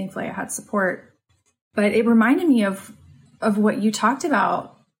 Thankfully I had support, but it reminded me of what you talked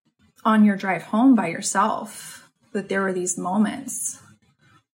about on your drive home by yourself, that there were these moments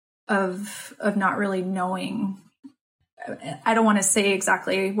of not really knowing. I don't want to say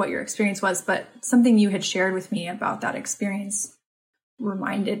exactly what your experience was, but something you had shared with me about that experience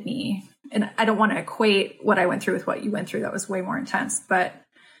reminded me and I don't want to equate what I went through with what you went through. That was way more intense, but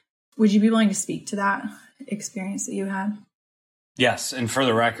would you be willing to speak to that experience that you had? Yes. And for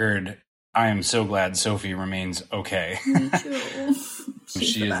the record, I am so glad Sophie remains okay. Me too.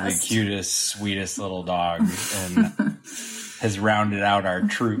 She is the cutest, sweetest little dog and has rounded out our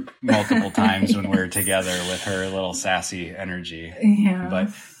troop multiple times when we're together with her little sassy energy. Yeah. But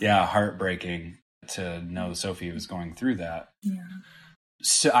yeah, heartbreaking to know Sophie was going through that. Yeah.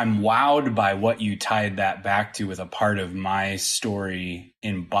 So I'm wowed by what you tied that back to with a part of my story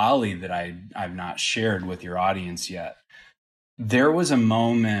in Bali that I've not shared with your audience yet. There was a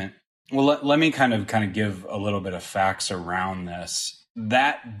moment. Well, let me kind of give a little bit of facts around this.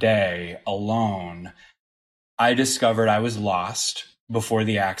 That day alone, I discovered I was lost before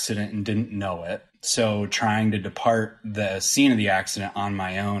the accident and didn't know it. So trying to depart the scene of the accident on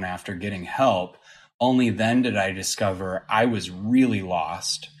my own after getting help, only then did I discover I was really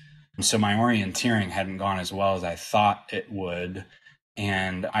lost. So my orienteering hadn't gone as well as I thought it would.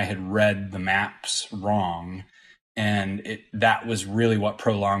 And I had read the maps wrong. And that was really what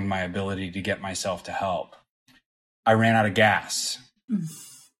prolonged my ability to get myself to help. I ran out of gas.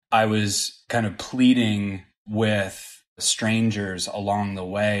 I was kind of pleading with strangers along the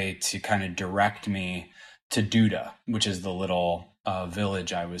way to kind of direct me to Duda, which is the little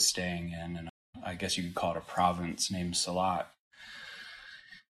village I was staying in. And I guess you could call it a province named Salat.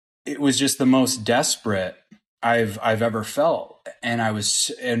 It was just the most desperate I've ever felt. And I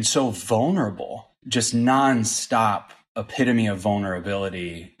was so vulnerable, just nonstop epitome of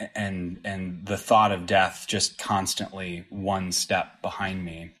vulnerability and the thought of death just constantly one step behind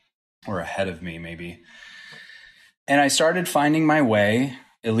me or ahead of me, maybe. And I started finding my way,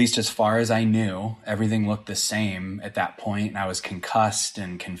 at least as far as I knew. Everything looked the same at that point, and I was concussed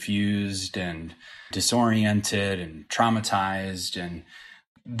and confused and disoriented and traumatized. And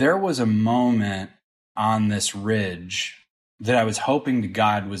there was a moment on this ridge that I was hoping to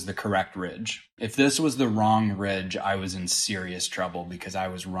God was the correct ridge. If this was the wrong ridge, I was in serious trouble because I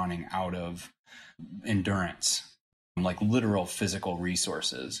was running out of endurance, like literal physical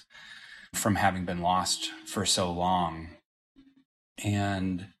resources from having been lost for so long.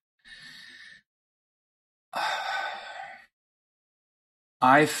 And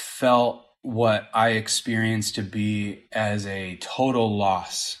I felt what I experienced to be as a total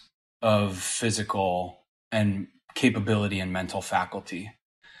loss of physical and capability and mental faculty.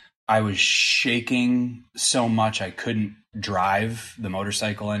 I was shaking so much I couldn't drive the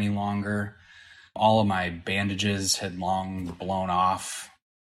motorcycle any longer. All of my bandages had long blown off.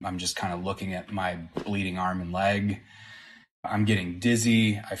 I'm just kind of looking at my bleeding arm and leg. I'm getting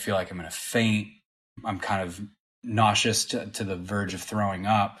dizzy. I feel like I'm going to faint. I'm kind of nauseous to the verge of throwing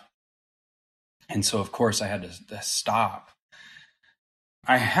up. And so, of course, I had to stop.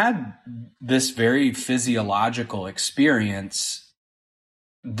 I had this very physiological experience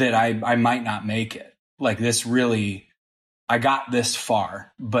that I might not make it. Like this really, I got this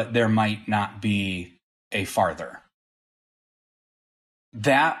far, but there might not be a farther.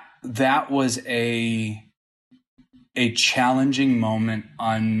 That was a challenging moment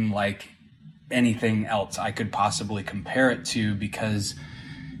unlike anything else I could possibly compare it to, because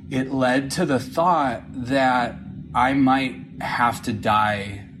it led to the thought that I might have to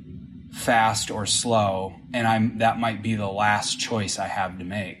die fast or slow, and that might be the last choice I have to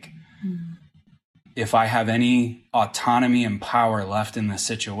make. Mm. If I have any autonomy and power left in this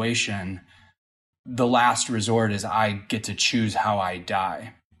situation, the last resort is I get to choose how I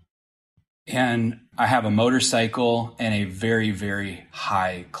die. And I have a motorcycle and a very, very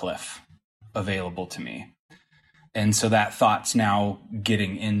high cliff available to me. And so that thought's now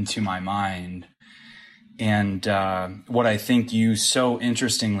getting into my mind. And what I think you so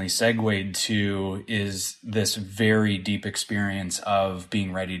interestingly segued to is this very deep experience of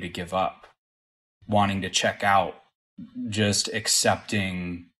being ready to give up, wanting to check out, just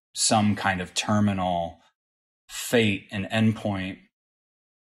accepting some kind of terminal fate and endpoint.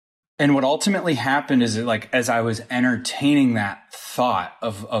 And what ultimately happened is that, like, as I was entertaining that thought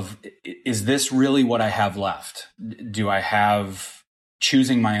of is this really what I have left? Do I have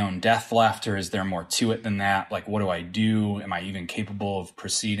choosing my own death left, or is there more to it than that? Like, what do I do? Am I even capable of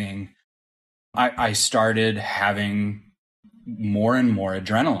proceeding? I started having more and more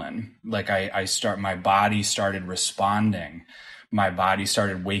adrenaline. Like my body started responding. My body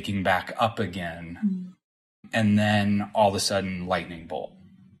started waking back up again. Mm. And then all of a sudden, lightning bolt.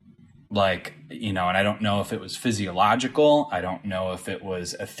 Like, and I don't know if it was physiological. I don't know if it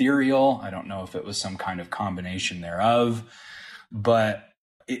was ethereal. I don't know if it was some kind of combination thereof. But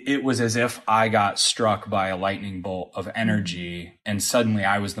it was as if I got struck by a lightning bolt of energy, and suddenly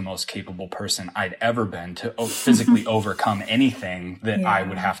I was the most capable person I'd ever been to physically overcome anything that I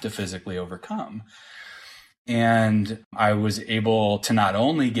would have to physically overcome. And I was able to not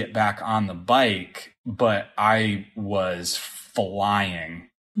only get back on the bike, but I was flying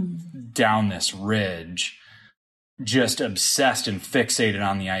down this ridge, just obsessed and fixated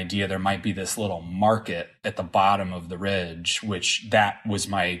on the idea there might be this little market at the bottom of the ridge, which that was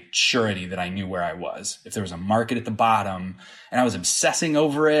my surety that I knew where I was. If there was a market at the bottom, and I was obsessing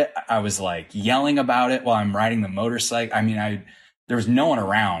over it, I was like yelling about it while I'm riding the motorcycle. I mean, there was no one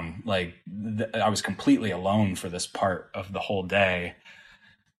around. Like I was completely alone for this part of the whole day.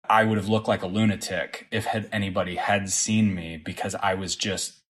 I would have looked like a lunatic if anybody had seen me, because I was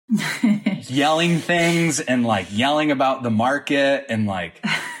just yelling things and like yelling about the market, and like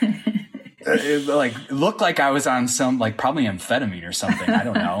it like looked like I was on some like probably amphetamine or something. I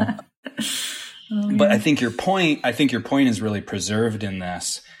don't know. But I think your point is really preserved in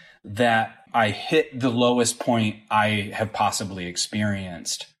this, that I hit the lowest point I have possibly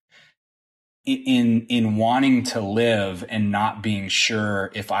experienced in wanting to live and not being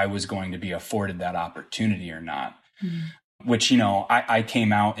sure if I was going to be afforded that opportunity or not. Which, I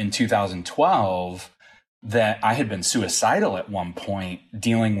came out in 2012 that I had been suicidal at one point,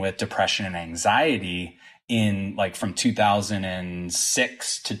 dealing with depression and anxiety in like from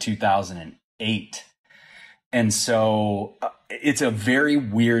 2006 to 2008. And so it's a very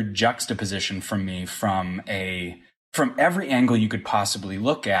weird juxtaposition for me from every angle you could possibly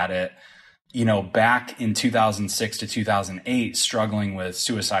look at it. Back in 2006 to 2008, struggling with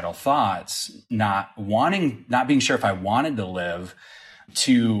suicidal thoughts, not being sure if I wanted to live,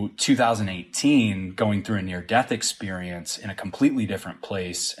 to 2018, going through a near-death experience in a completely different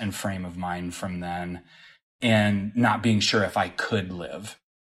place and frame of mind from then, and not being sure if I could live.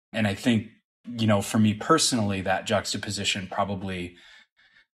 And I think, for me personally, that juxtaposition probably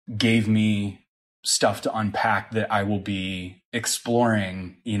gave me stuff to unpack that I will be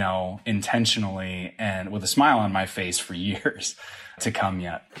exploring, intentionally and with a smile on my face for years to come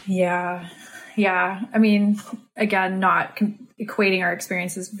yet. Yeah. Yeah. I mean, again, not equating our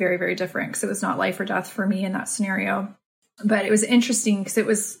experiences, very, very different, because it was not life or death for me in that scenario. But it was interesting because it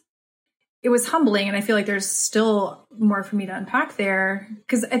was humbling. And I feel like there's still more for me to unpack there,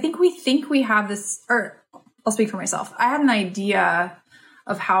 because I think we have this, or I'll speak for myself. I had an idea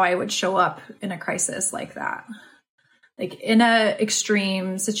of how I would show up in a crisis like that. Like in a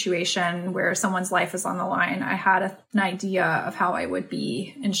extreme situation where someone's life is on the line, I had an idea of how I would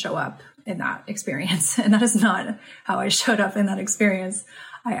be and show up in that experience. And that is not how I showed up in that experience.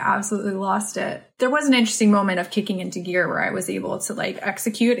 I absolutely lost it. There was an interesting moment of kicking into gear where I was able to like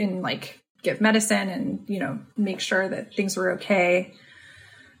execute and like give medicine and, make sure that things were okay.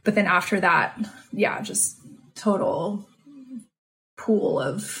 But then after that, just total pool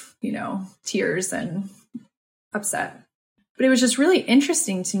of, tears and upset. But it was just really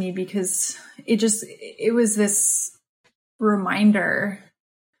interesting to me because it was this reminder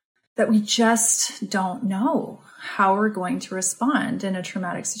that we just don't know how we're going to respond in a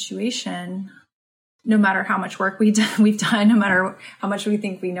traumatic situation. No matter how much work we've done, no matter how much we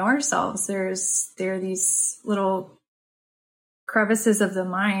think we know ourselves, there are these little crevices of the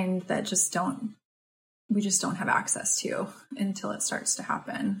mind that we just don't have access to until it starts to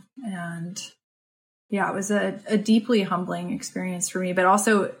happen. And it was a deeply humbling experience for me, but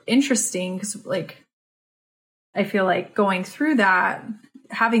also interesting because like, I feel like going through that,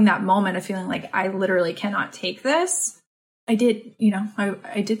 having that moment of feeling like I literally cannot take this, I did,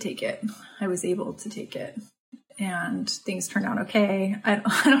 I did take it. I was able to take it and things turned out okay. I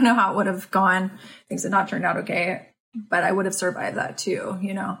don't know how it would have gone. Things had not turned out okay, but I would have survived that too,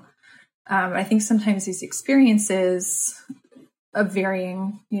 I think sometimes these experiences of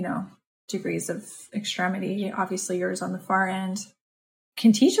varying, degrees of extremity, obviously yours on the far end,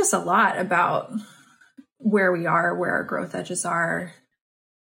 can teach us a lot about where we are, where our growth edges are,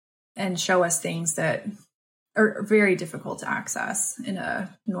 and show us things that are very difficult to access in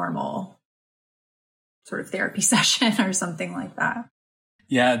a normal sort of therapy session or something like that.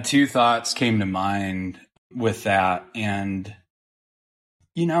 Yeah, two thoughts came to mind with that. And,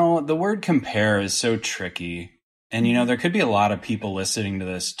 the word compare is so tricky. And, there could be a lot of people listening to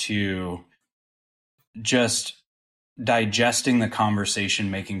this too, just digesting the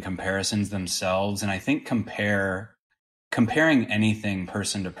conversation, making comparisons themselves. And I think comparing anything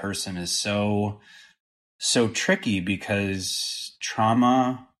person to person is so tricky because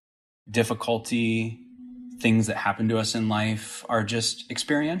trauma, difficulty, things that happen to us in life are just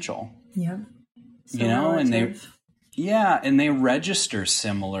experiential. Yep. So and Yeah, and they register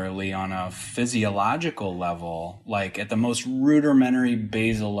similarly on a physiological level, like at the most rudimentary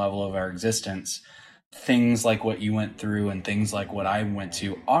basal level of our existence. Things like what you went through and things like what I went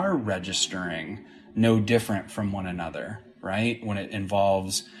to are registering no different from one another, right? When it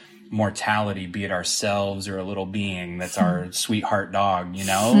involves mortality, be it ourselves or a little being that's our sweetheart dog,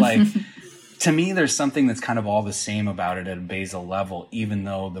 like to me, there's something that's kind of all the same about it at a basal level, even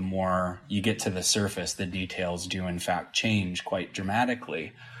though the more you get to the surface, the details do in fact change quite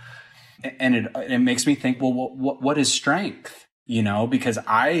dramatically. And it makes me think, well, what is strength? Because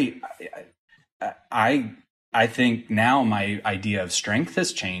I think now my idea of strength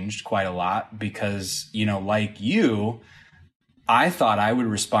has changed quite a lot because, like you, I thought I would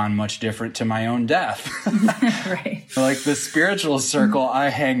respond much different to my own death. Right. Like the spiritual circle I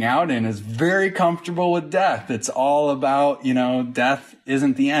hang out in is very comfortable with death. It's all about, death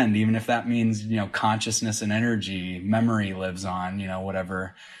isn't the end, even if that means, consciousness and energy, memory lives on,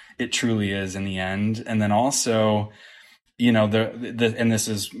 whatever it truly is in the end. And then also, and this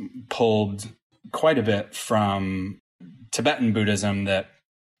is pulled quite a bit from Tibetan Buddhism, that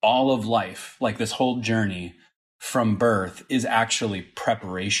all of life, like this whole journey from birth, is actually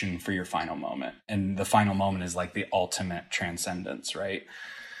preparation for your final moment. And the final moment is like the ultimate transcendence, right?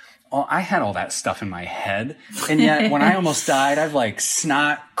 Well, I had all that stuff in my head. And yet when I almost died, I've like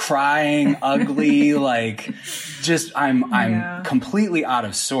snot, crying, ugly, like just I'm completely out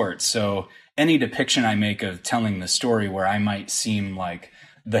of sorts. So any depiction I make of telling the story where I might seem like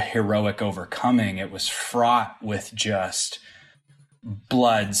the heroic overcoming, it was fraught with just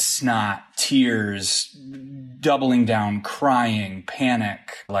blood, snot, tears, doubling down, crying,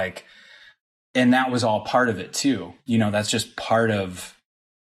 panic, and that was all part of it too. That's just part of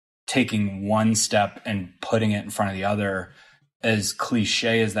taking one step and putting it in front of the other. As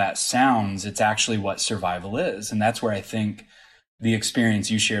cliche as that sounds, it's actually what survival is. And that's where I think the experience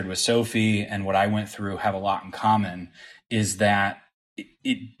you shared with Sophie and what I went through have a lot in common, is that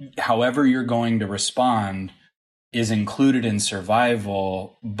however you're going to respond is included in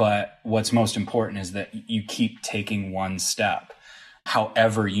survival. But what's most important is that you keep taking one step,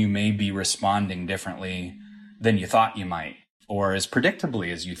 however you may be responding differently than you thought you might, or as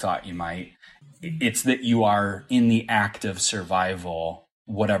predictably as you thought you might. It's that you are in the act of survival,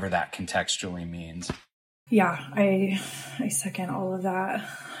 whatever that contextually means. Yeah, I second all of that.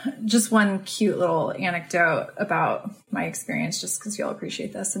 Just one cute little anecdote about my experience, just because you'll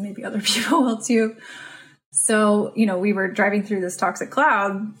appreciate this and maybe other people will too. So, we were driving through this toxic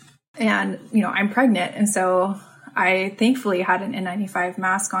cloud and, I'm pregnant. And so I thankfully had an N95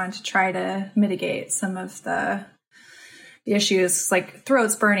 mask on to try to mitigate some of the issues, like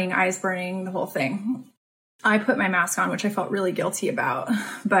throats burning, eyes burning, the whole thing. I put my mask on, which I felt really guilty about.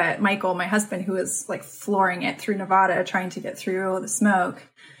 But Michael, my husband, who was like flooring it through Nevada, trying to get through the smoke,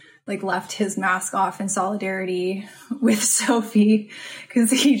 left his mask off in solidarity with Sophie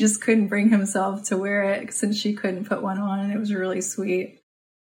because he just couldn't bring himself to wear it since she couldn't put one on. And it was really sweet.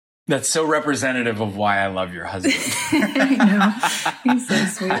 That's so representative of why I love your husband. I know. He's so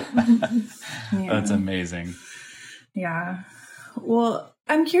sweet. Yeah. That's amazing. Yeah. Well,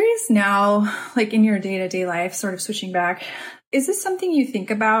 I'm curious now, in your day-to-day life, sort of switching back, is this something you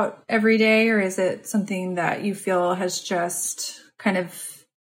think about every day, or is it something that you feel has just kind of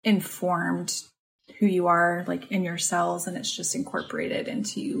informed who you are, in your cells, and it's just incorporated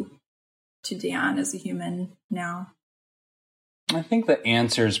into you, to Dan as a human now? I think the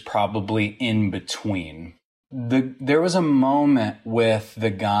answer is probably in between. There was a moment with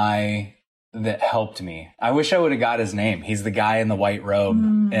the guy that helped me. I wish I would have got his name. He's the guy in the white robe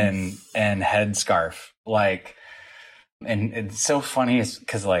and headscarf. And it's so funny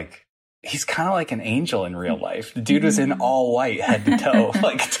because he's kind of like an angel in real life. The dude was in all white head to toe.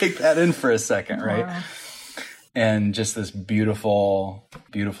 Take that in for a second, right? Wow. And just this beautiful,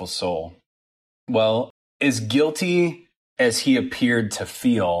 beautiful soul. Well, as guilty as he appeared to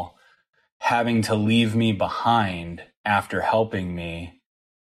feel, having to leave me behind after helping me,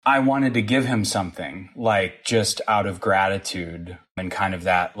 I wanted to give him something, just out of gratitude and kind of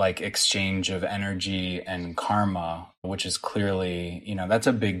that exchange of energy and karma, which is clearly, that's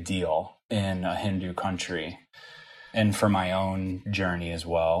a big deal in a Hindu country and for my own journey as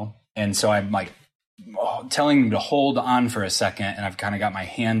well. And so I'm telling him to hold on for a second, and I've kind of got my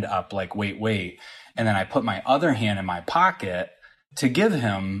hand up wait. And then I put my other hand in my pocket to give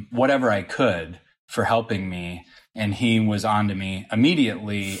him whatever I could for helping me. And he was on to me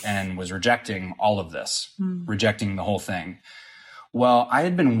immediately and was rejecting all of this, rejecting the whole thing. Well, I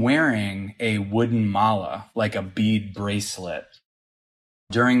had been wearing a wooden mala, a bead bracelet,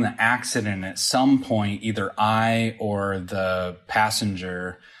 During the accident, at some point, either I or the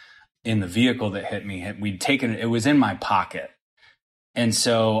passenger in the vehicle that hit me, we'd taken it, it was in my pocket. And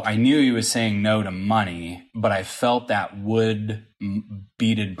so I knew he was saying no to money, but I felt that wood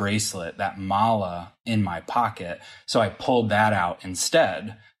beaded bracelet, that mala, in my pocket. So I pulled that out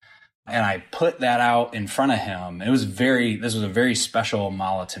instead. And I put that out in front of him. This was a very special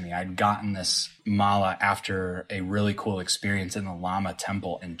mala to me. I'd gotten this mala after a really cool experience in the Lama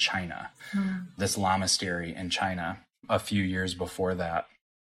temple in China, this lamastery in China a few years before that.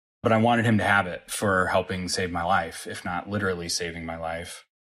 But I wanted him to have it for helping save my life, if not literally saving my life.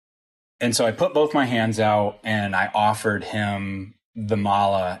 And so I put both my hands out and I offered him the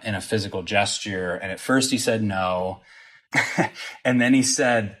mala in a physical gesture. And at first he said no. And then he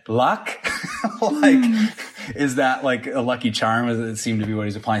said, luck? Is that like a lucky charm? It seemed to be what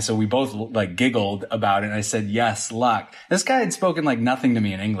he's applying. So we both like giggled about it. And I said, yes, luck. This guy had spoken like nothing to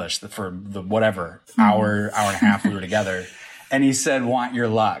me in English for the whatever hour and a half we were together. And he said, want your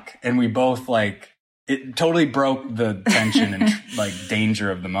luck. And we both it totally broke the tension and like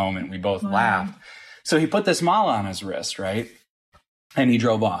danger of the moment. We both laughed. So he put this mala on his wrist, right? And he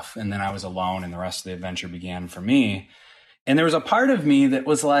drove off. And then I was alone and the rest of the adventure began for me. And there was a part of me that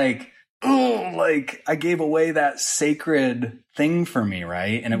was like, oh, like I gave away that sacred thing for me,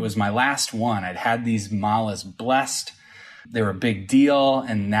 right? And it was my last one. I'd had these malas blessed. They were a big deal,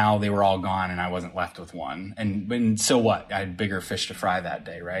 and now they were all gone, and I wasn't left with one. And so what? I had bigger fish to fry that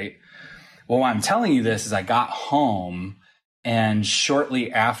day, right? Well, why I'm telling you this is I got home, and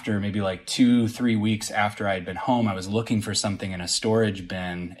shortly after, maybe like 2-3 weeks after I had been home, I was looking for something in a storage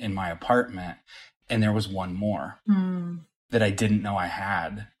bin in my apartment, and there was one more that I didn't know I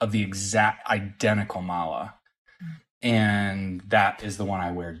had of the exact identical mala. And that is the one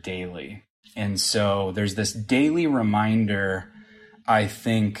I wear daily. And so there's this daily reminder, I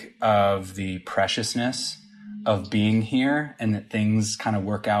think, of the preciousness of being here and that things kind of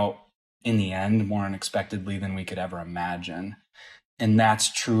work out in the end more unexpectedly than we could ever imagine. And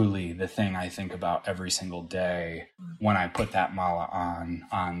that's truly the thing I think about every single day when I put that mala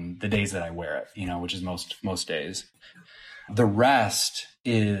on the days that I wear it, which is most days. The rest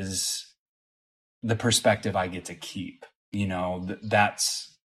is the perspective I get to keep.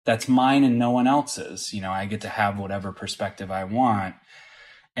 That's mine and no one else's. I get to have whatever perspective I want.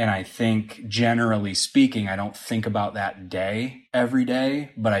 And I think, generally speaking, I don't think about that day every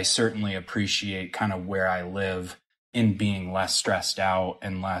day, but I certainly appreciate kind of where I live in being less stressed out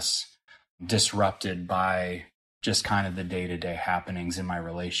and less disrupted by just kind of the day-to-day happenings in my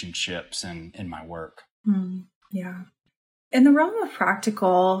relationships and in my work. Yeah. In the realm of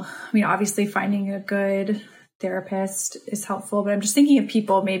practical, obviously finding a good therapist is helpful, but I'm just thinking of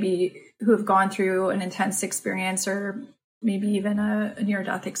people maybe who have gone through an intense experience or maybe even a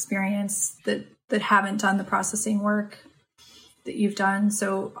near-death experience that haven't done the processing work that you've done.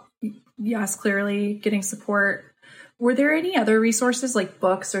 So yes, clearly getting support. Were there any other resources like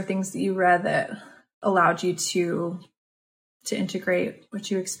books or things that you read that allowed you to integrate what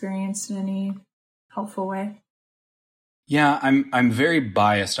you experienced in any helpful way? Yeah, I'm very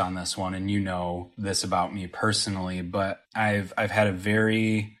biased on this one, and you know this about me personally, but I've had a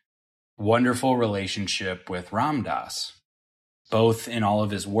very wonderful relationship with Ram Dass, both in all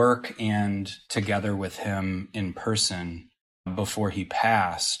of his work and together with him in person before he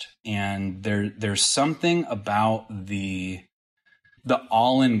passed. And there's something about the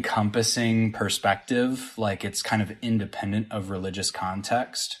all-encompassing perspective, like it's kind of independent of religious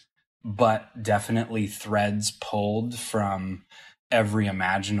context, but definitely threads pulled from every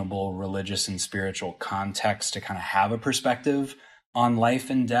imaginable religious and spiritual context to kind of have a perspective on life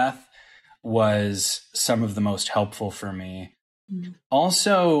and death was some of the most helpful for me.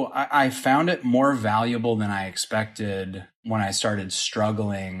 Also, I found it more valuable than I expected when I started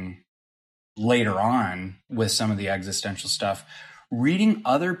struggling later on with some of the existential stuff, reading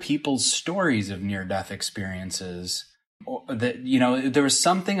other people's stories of near-death experiences. That, there was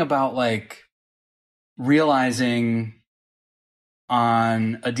something about like realizing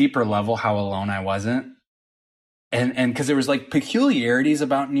on a deeper level how alone I wasn't. And because there was like peculiarities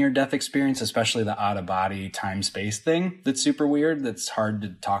about near-death experience, especially the out-of-body time-space thing that's super weird, that's hard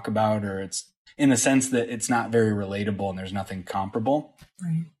to talk about, or it's in the sense that it's not very relatable and there's nothing comparable.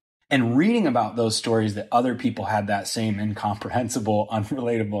 Right. And reading about those stories that other people had that same incomprehensible,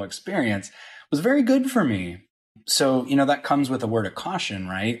 unrelatable experience was very good for me. So, that comes with a word of caution,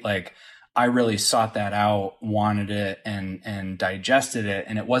 right? Like, I really sought that out, wanted it, and digested it,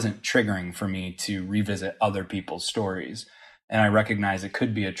 and it wasn't triggering for me to revisit other people's stories. And I recognize it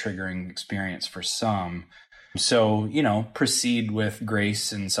could be a triggering experience for some. So, proceed with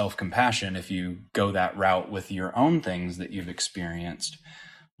grace and self-compassion if you go that route with your own things that you've experienced.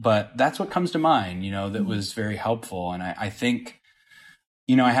 But that's what comes to mind, that was very helpful. And I think,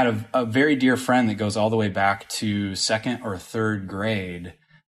 I had a very dear friend that goes all the way back to second or third grade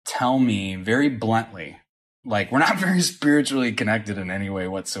tell me very bluntly, like, we're not very spiritually connected in any way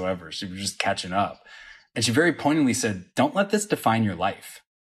whatsoever. She was just catching up. And she very pointedly said, don't let this define your life.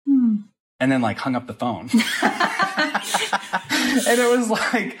 And then hung up the phone. And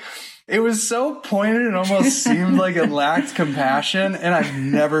it was so pointed and almost seemed like it lacked compassion. And I've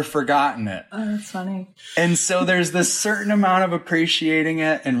never forgotten it. Oh, that's funny. And so there's this certain amount of appreciating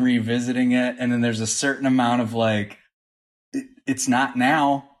it and revisiting it. And then there's a certain amount of it's not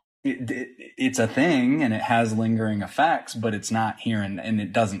now. It's a thing and it has lingering effects, but it's not here and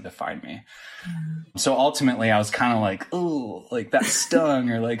it doesn't define me. So ultimately I was kind of oh, that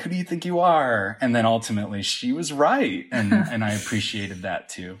stung, or who do you think you are? And then ultimately she was right. And I appreciated that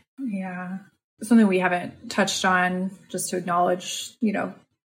too. Yeah. Something we haven't touched on, just to acknowledge,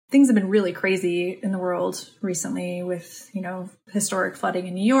 things have been really crazy in the world recently with, historic flooding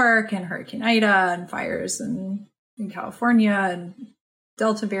in New York and Hurricane Ida and fires in California and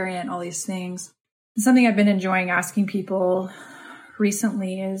Delta variant, all these things. Something I've been enjoying asking people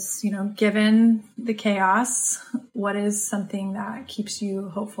recently is, given the chaos, what is something that keeps you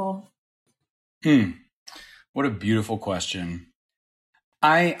hopeful? What a beautiful question.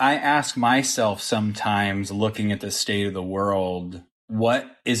 I ask myself sometimes, looking at the state of the world,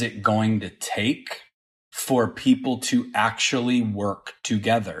 what is it going to take for people to actually work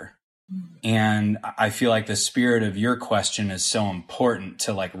together? And I feel like the spirit of your question is so important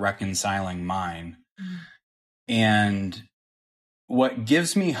to reconciling mine. And what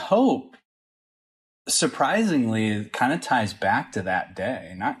gives me hope, surprisingly, it kind of ties back to that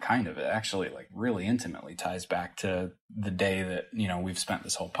day. Not kind of, it actually really intimately ties back to the day that, we've spent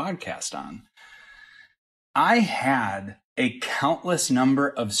this whole podcast on. I had a countless number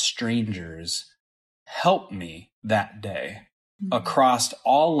of strangers help me that day. Across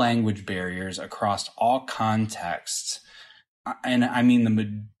all language barriers, across all contexts. And I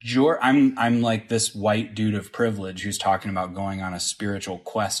mean, I'm like this white dude of privilege who's talking about going on a spiritual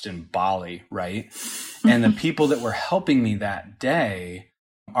quest in Bali, right? And the people that were helping me that day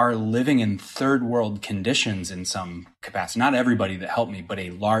are living in third world conditions in some capacity. Not everybody that helped me, but a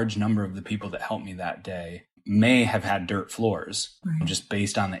large number of the people that helped me that day may have had dirt floors, just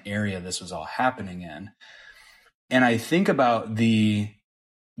based on the area this was all happening in. And I think about the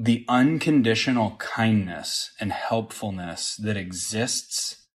unconditional kindness and helpfulness that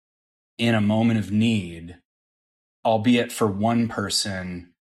exists in a moment of need, albeit for one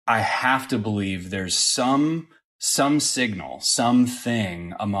person. I have to believe there's some signal,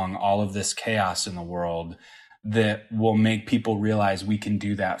 something among all of this chaos in the world that will make people realize we can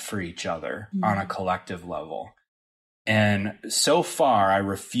do that for each other on a collective level. And so far, I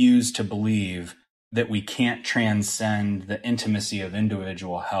refuse to believe that we can't transcend the intimacy of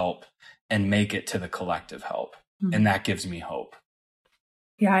individual help and make it to the collective help. And that gives me hope.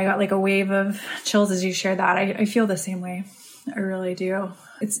 Yeah, I got a wave of chills as you shared that. I feel the same way. I really do.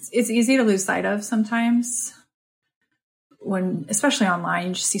 It's easy to lose sight of sometimes when, especially online,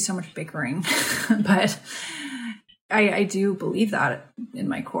 you just see so much bickering. But I do believe that in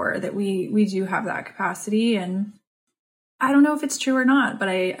my core, that we do have that capacity. And I don't know if it's true or not, but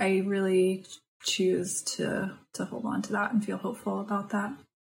I really choose to hold on to that and feel hopeful about that.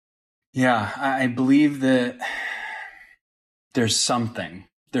 Yeah, I believe that there's some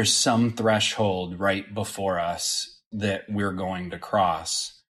threshold right before us that we're going to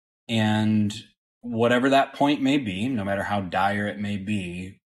cross. And whatever that point may be, no matter how dire it may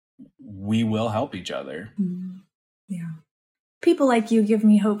be, we will help each other. Yeah. People like you give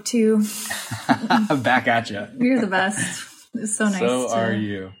me hope too. Back at you. You're the best. It's so nice. So are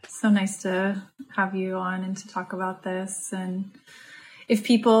you. So nice to have you on and to talk about this. And if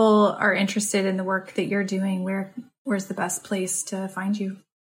people are interested in the work that you're doing, where's the best place to find you?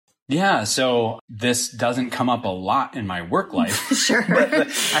 Yeah, so this doesn't come up a lot in my work life. Sure. But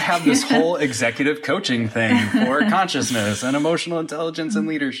I have this whole executive coaching thing for consciousness and emotional intelligence and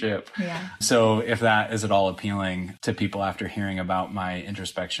leadership. Yeah. So if that is at all appealing to people after hearing about my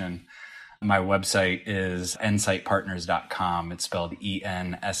introspection, my website is ensightpartners.com. It's spelled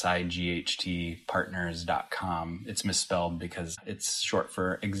ENSIGHT partners.com. It's misspelled because it's short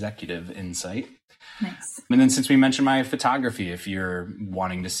for executive insight. Nice. And then since we mentioned my photography, if you're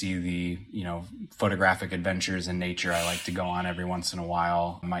wanting to see the, photographic adventures in nature I like to go on every once in a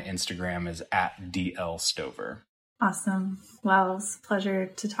while, my Instagram is @DL Stover. Awesome. Well, it's a pleasure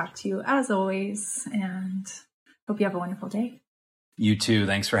to talk to you as always, and hope you have a wonderful day. You too.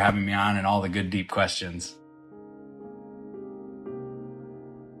 Thanks for having me on and all the good, deep questions.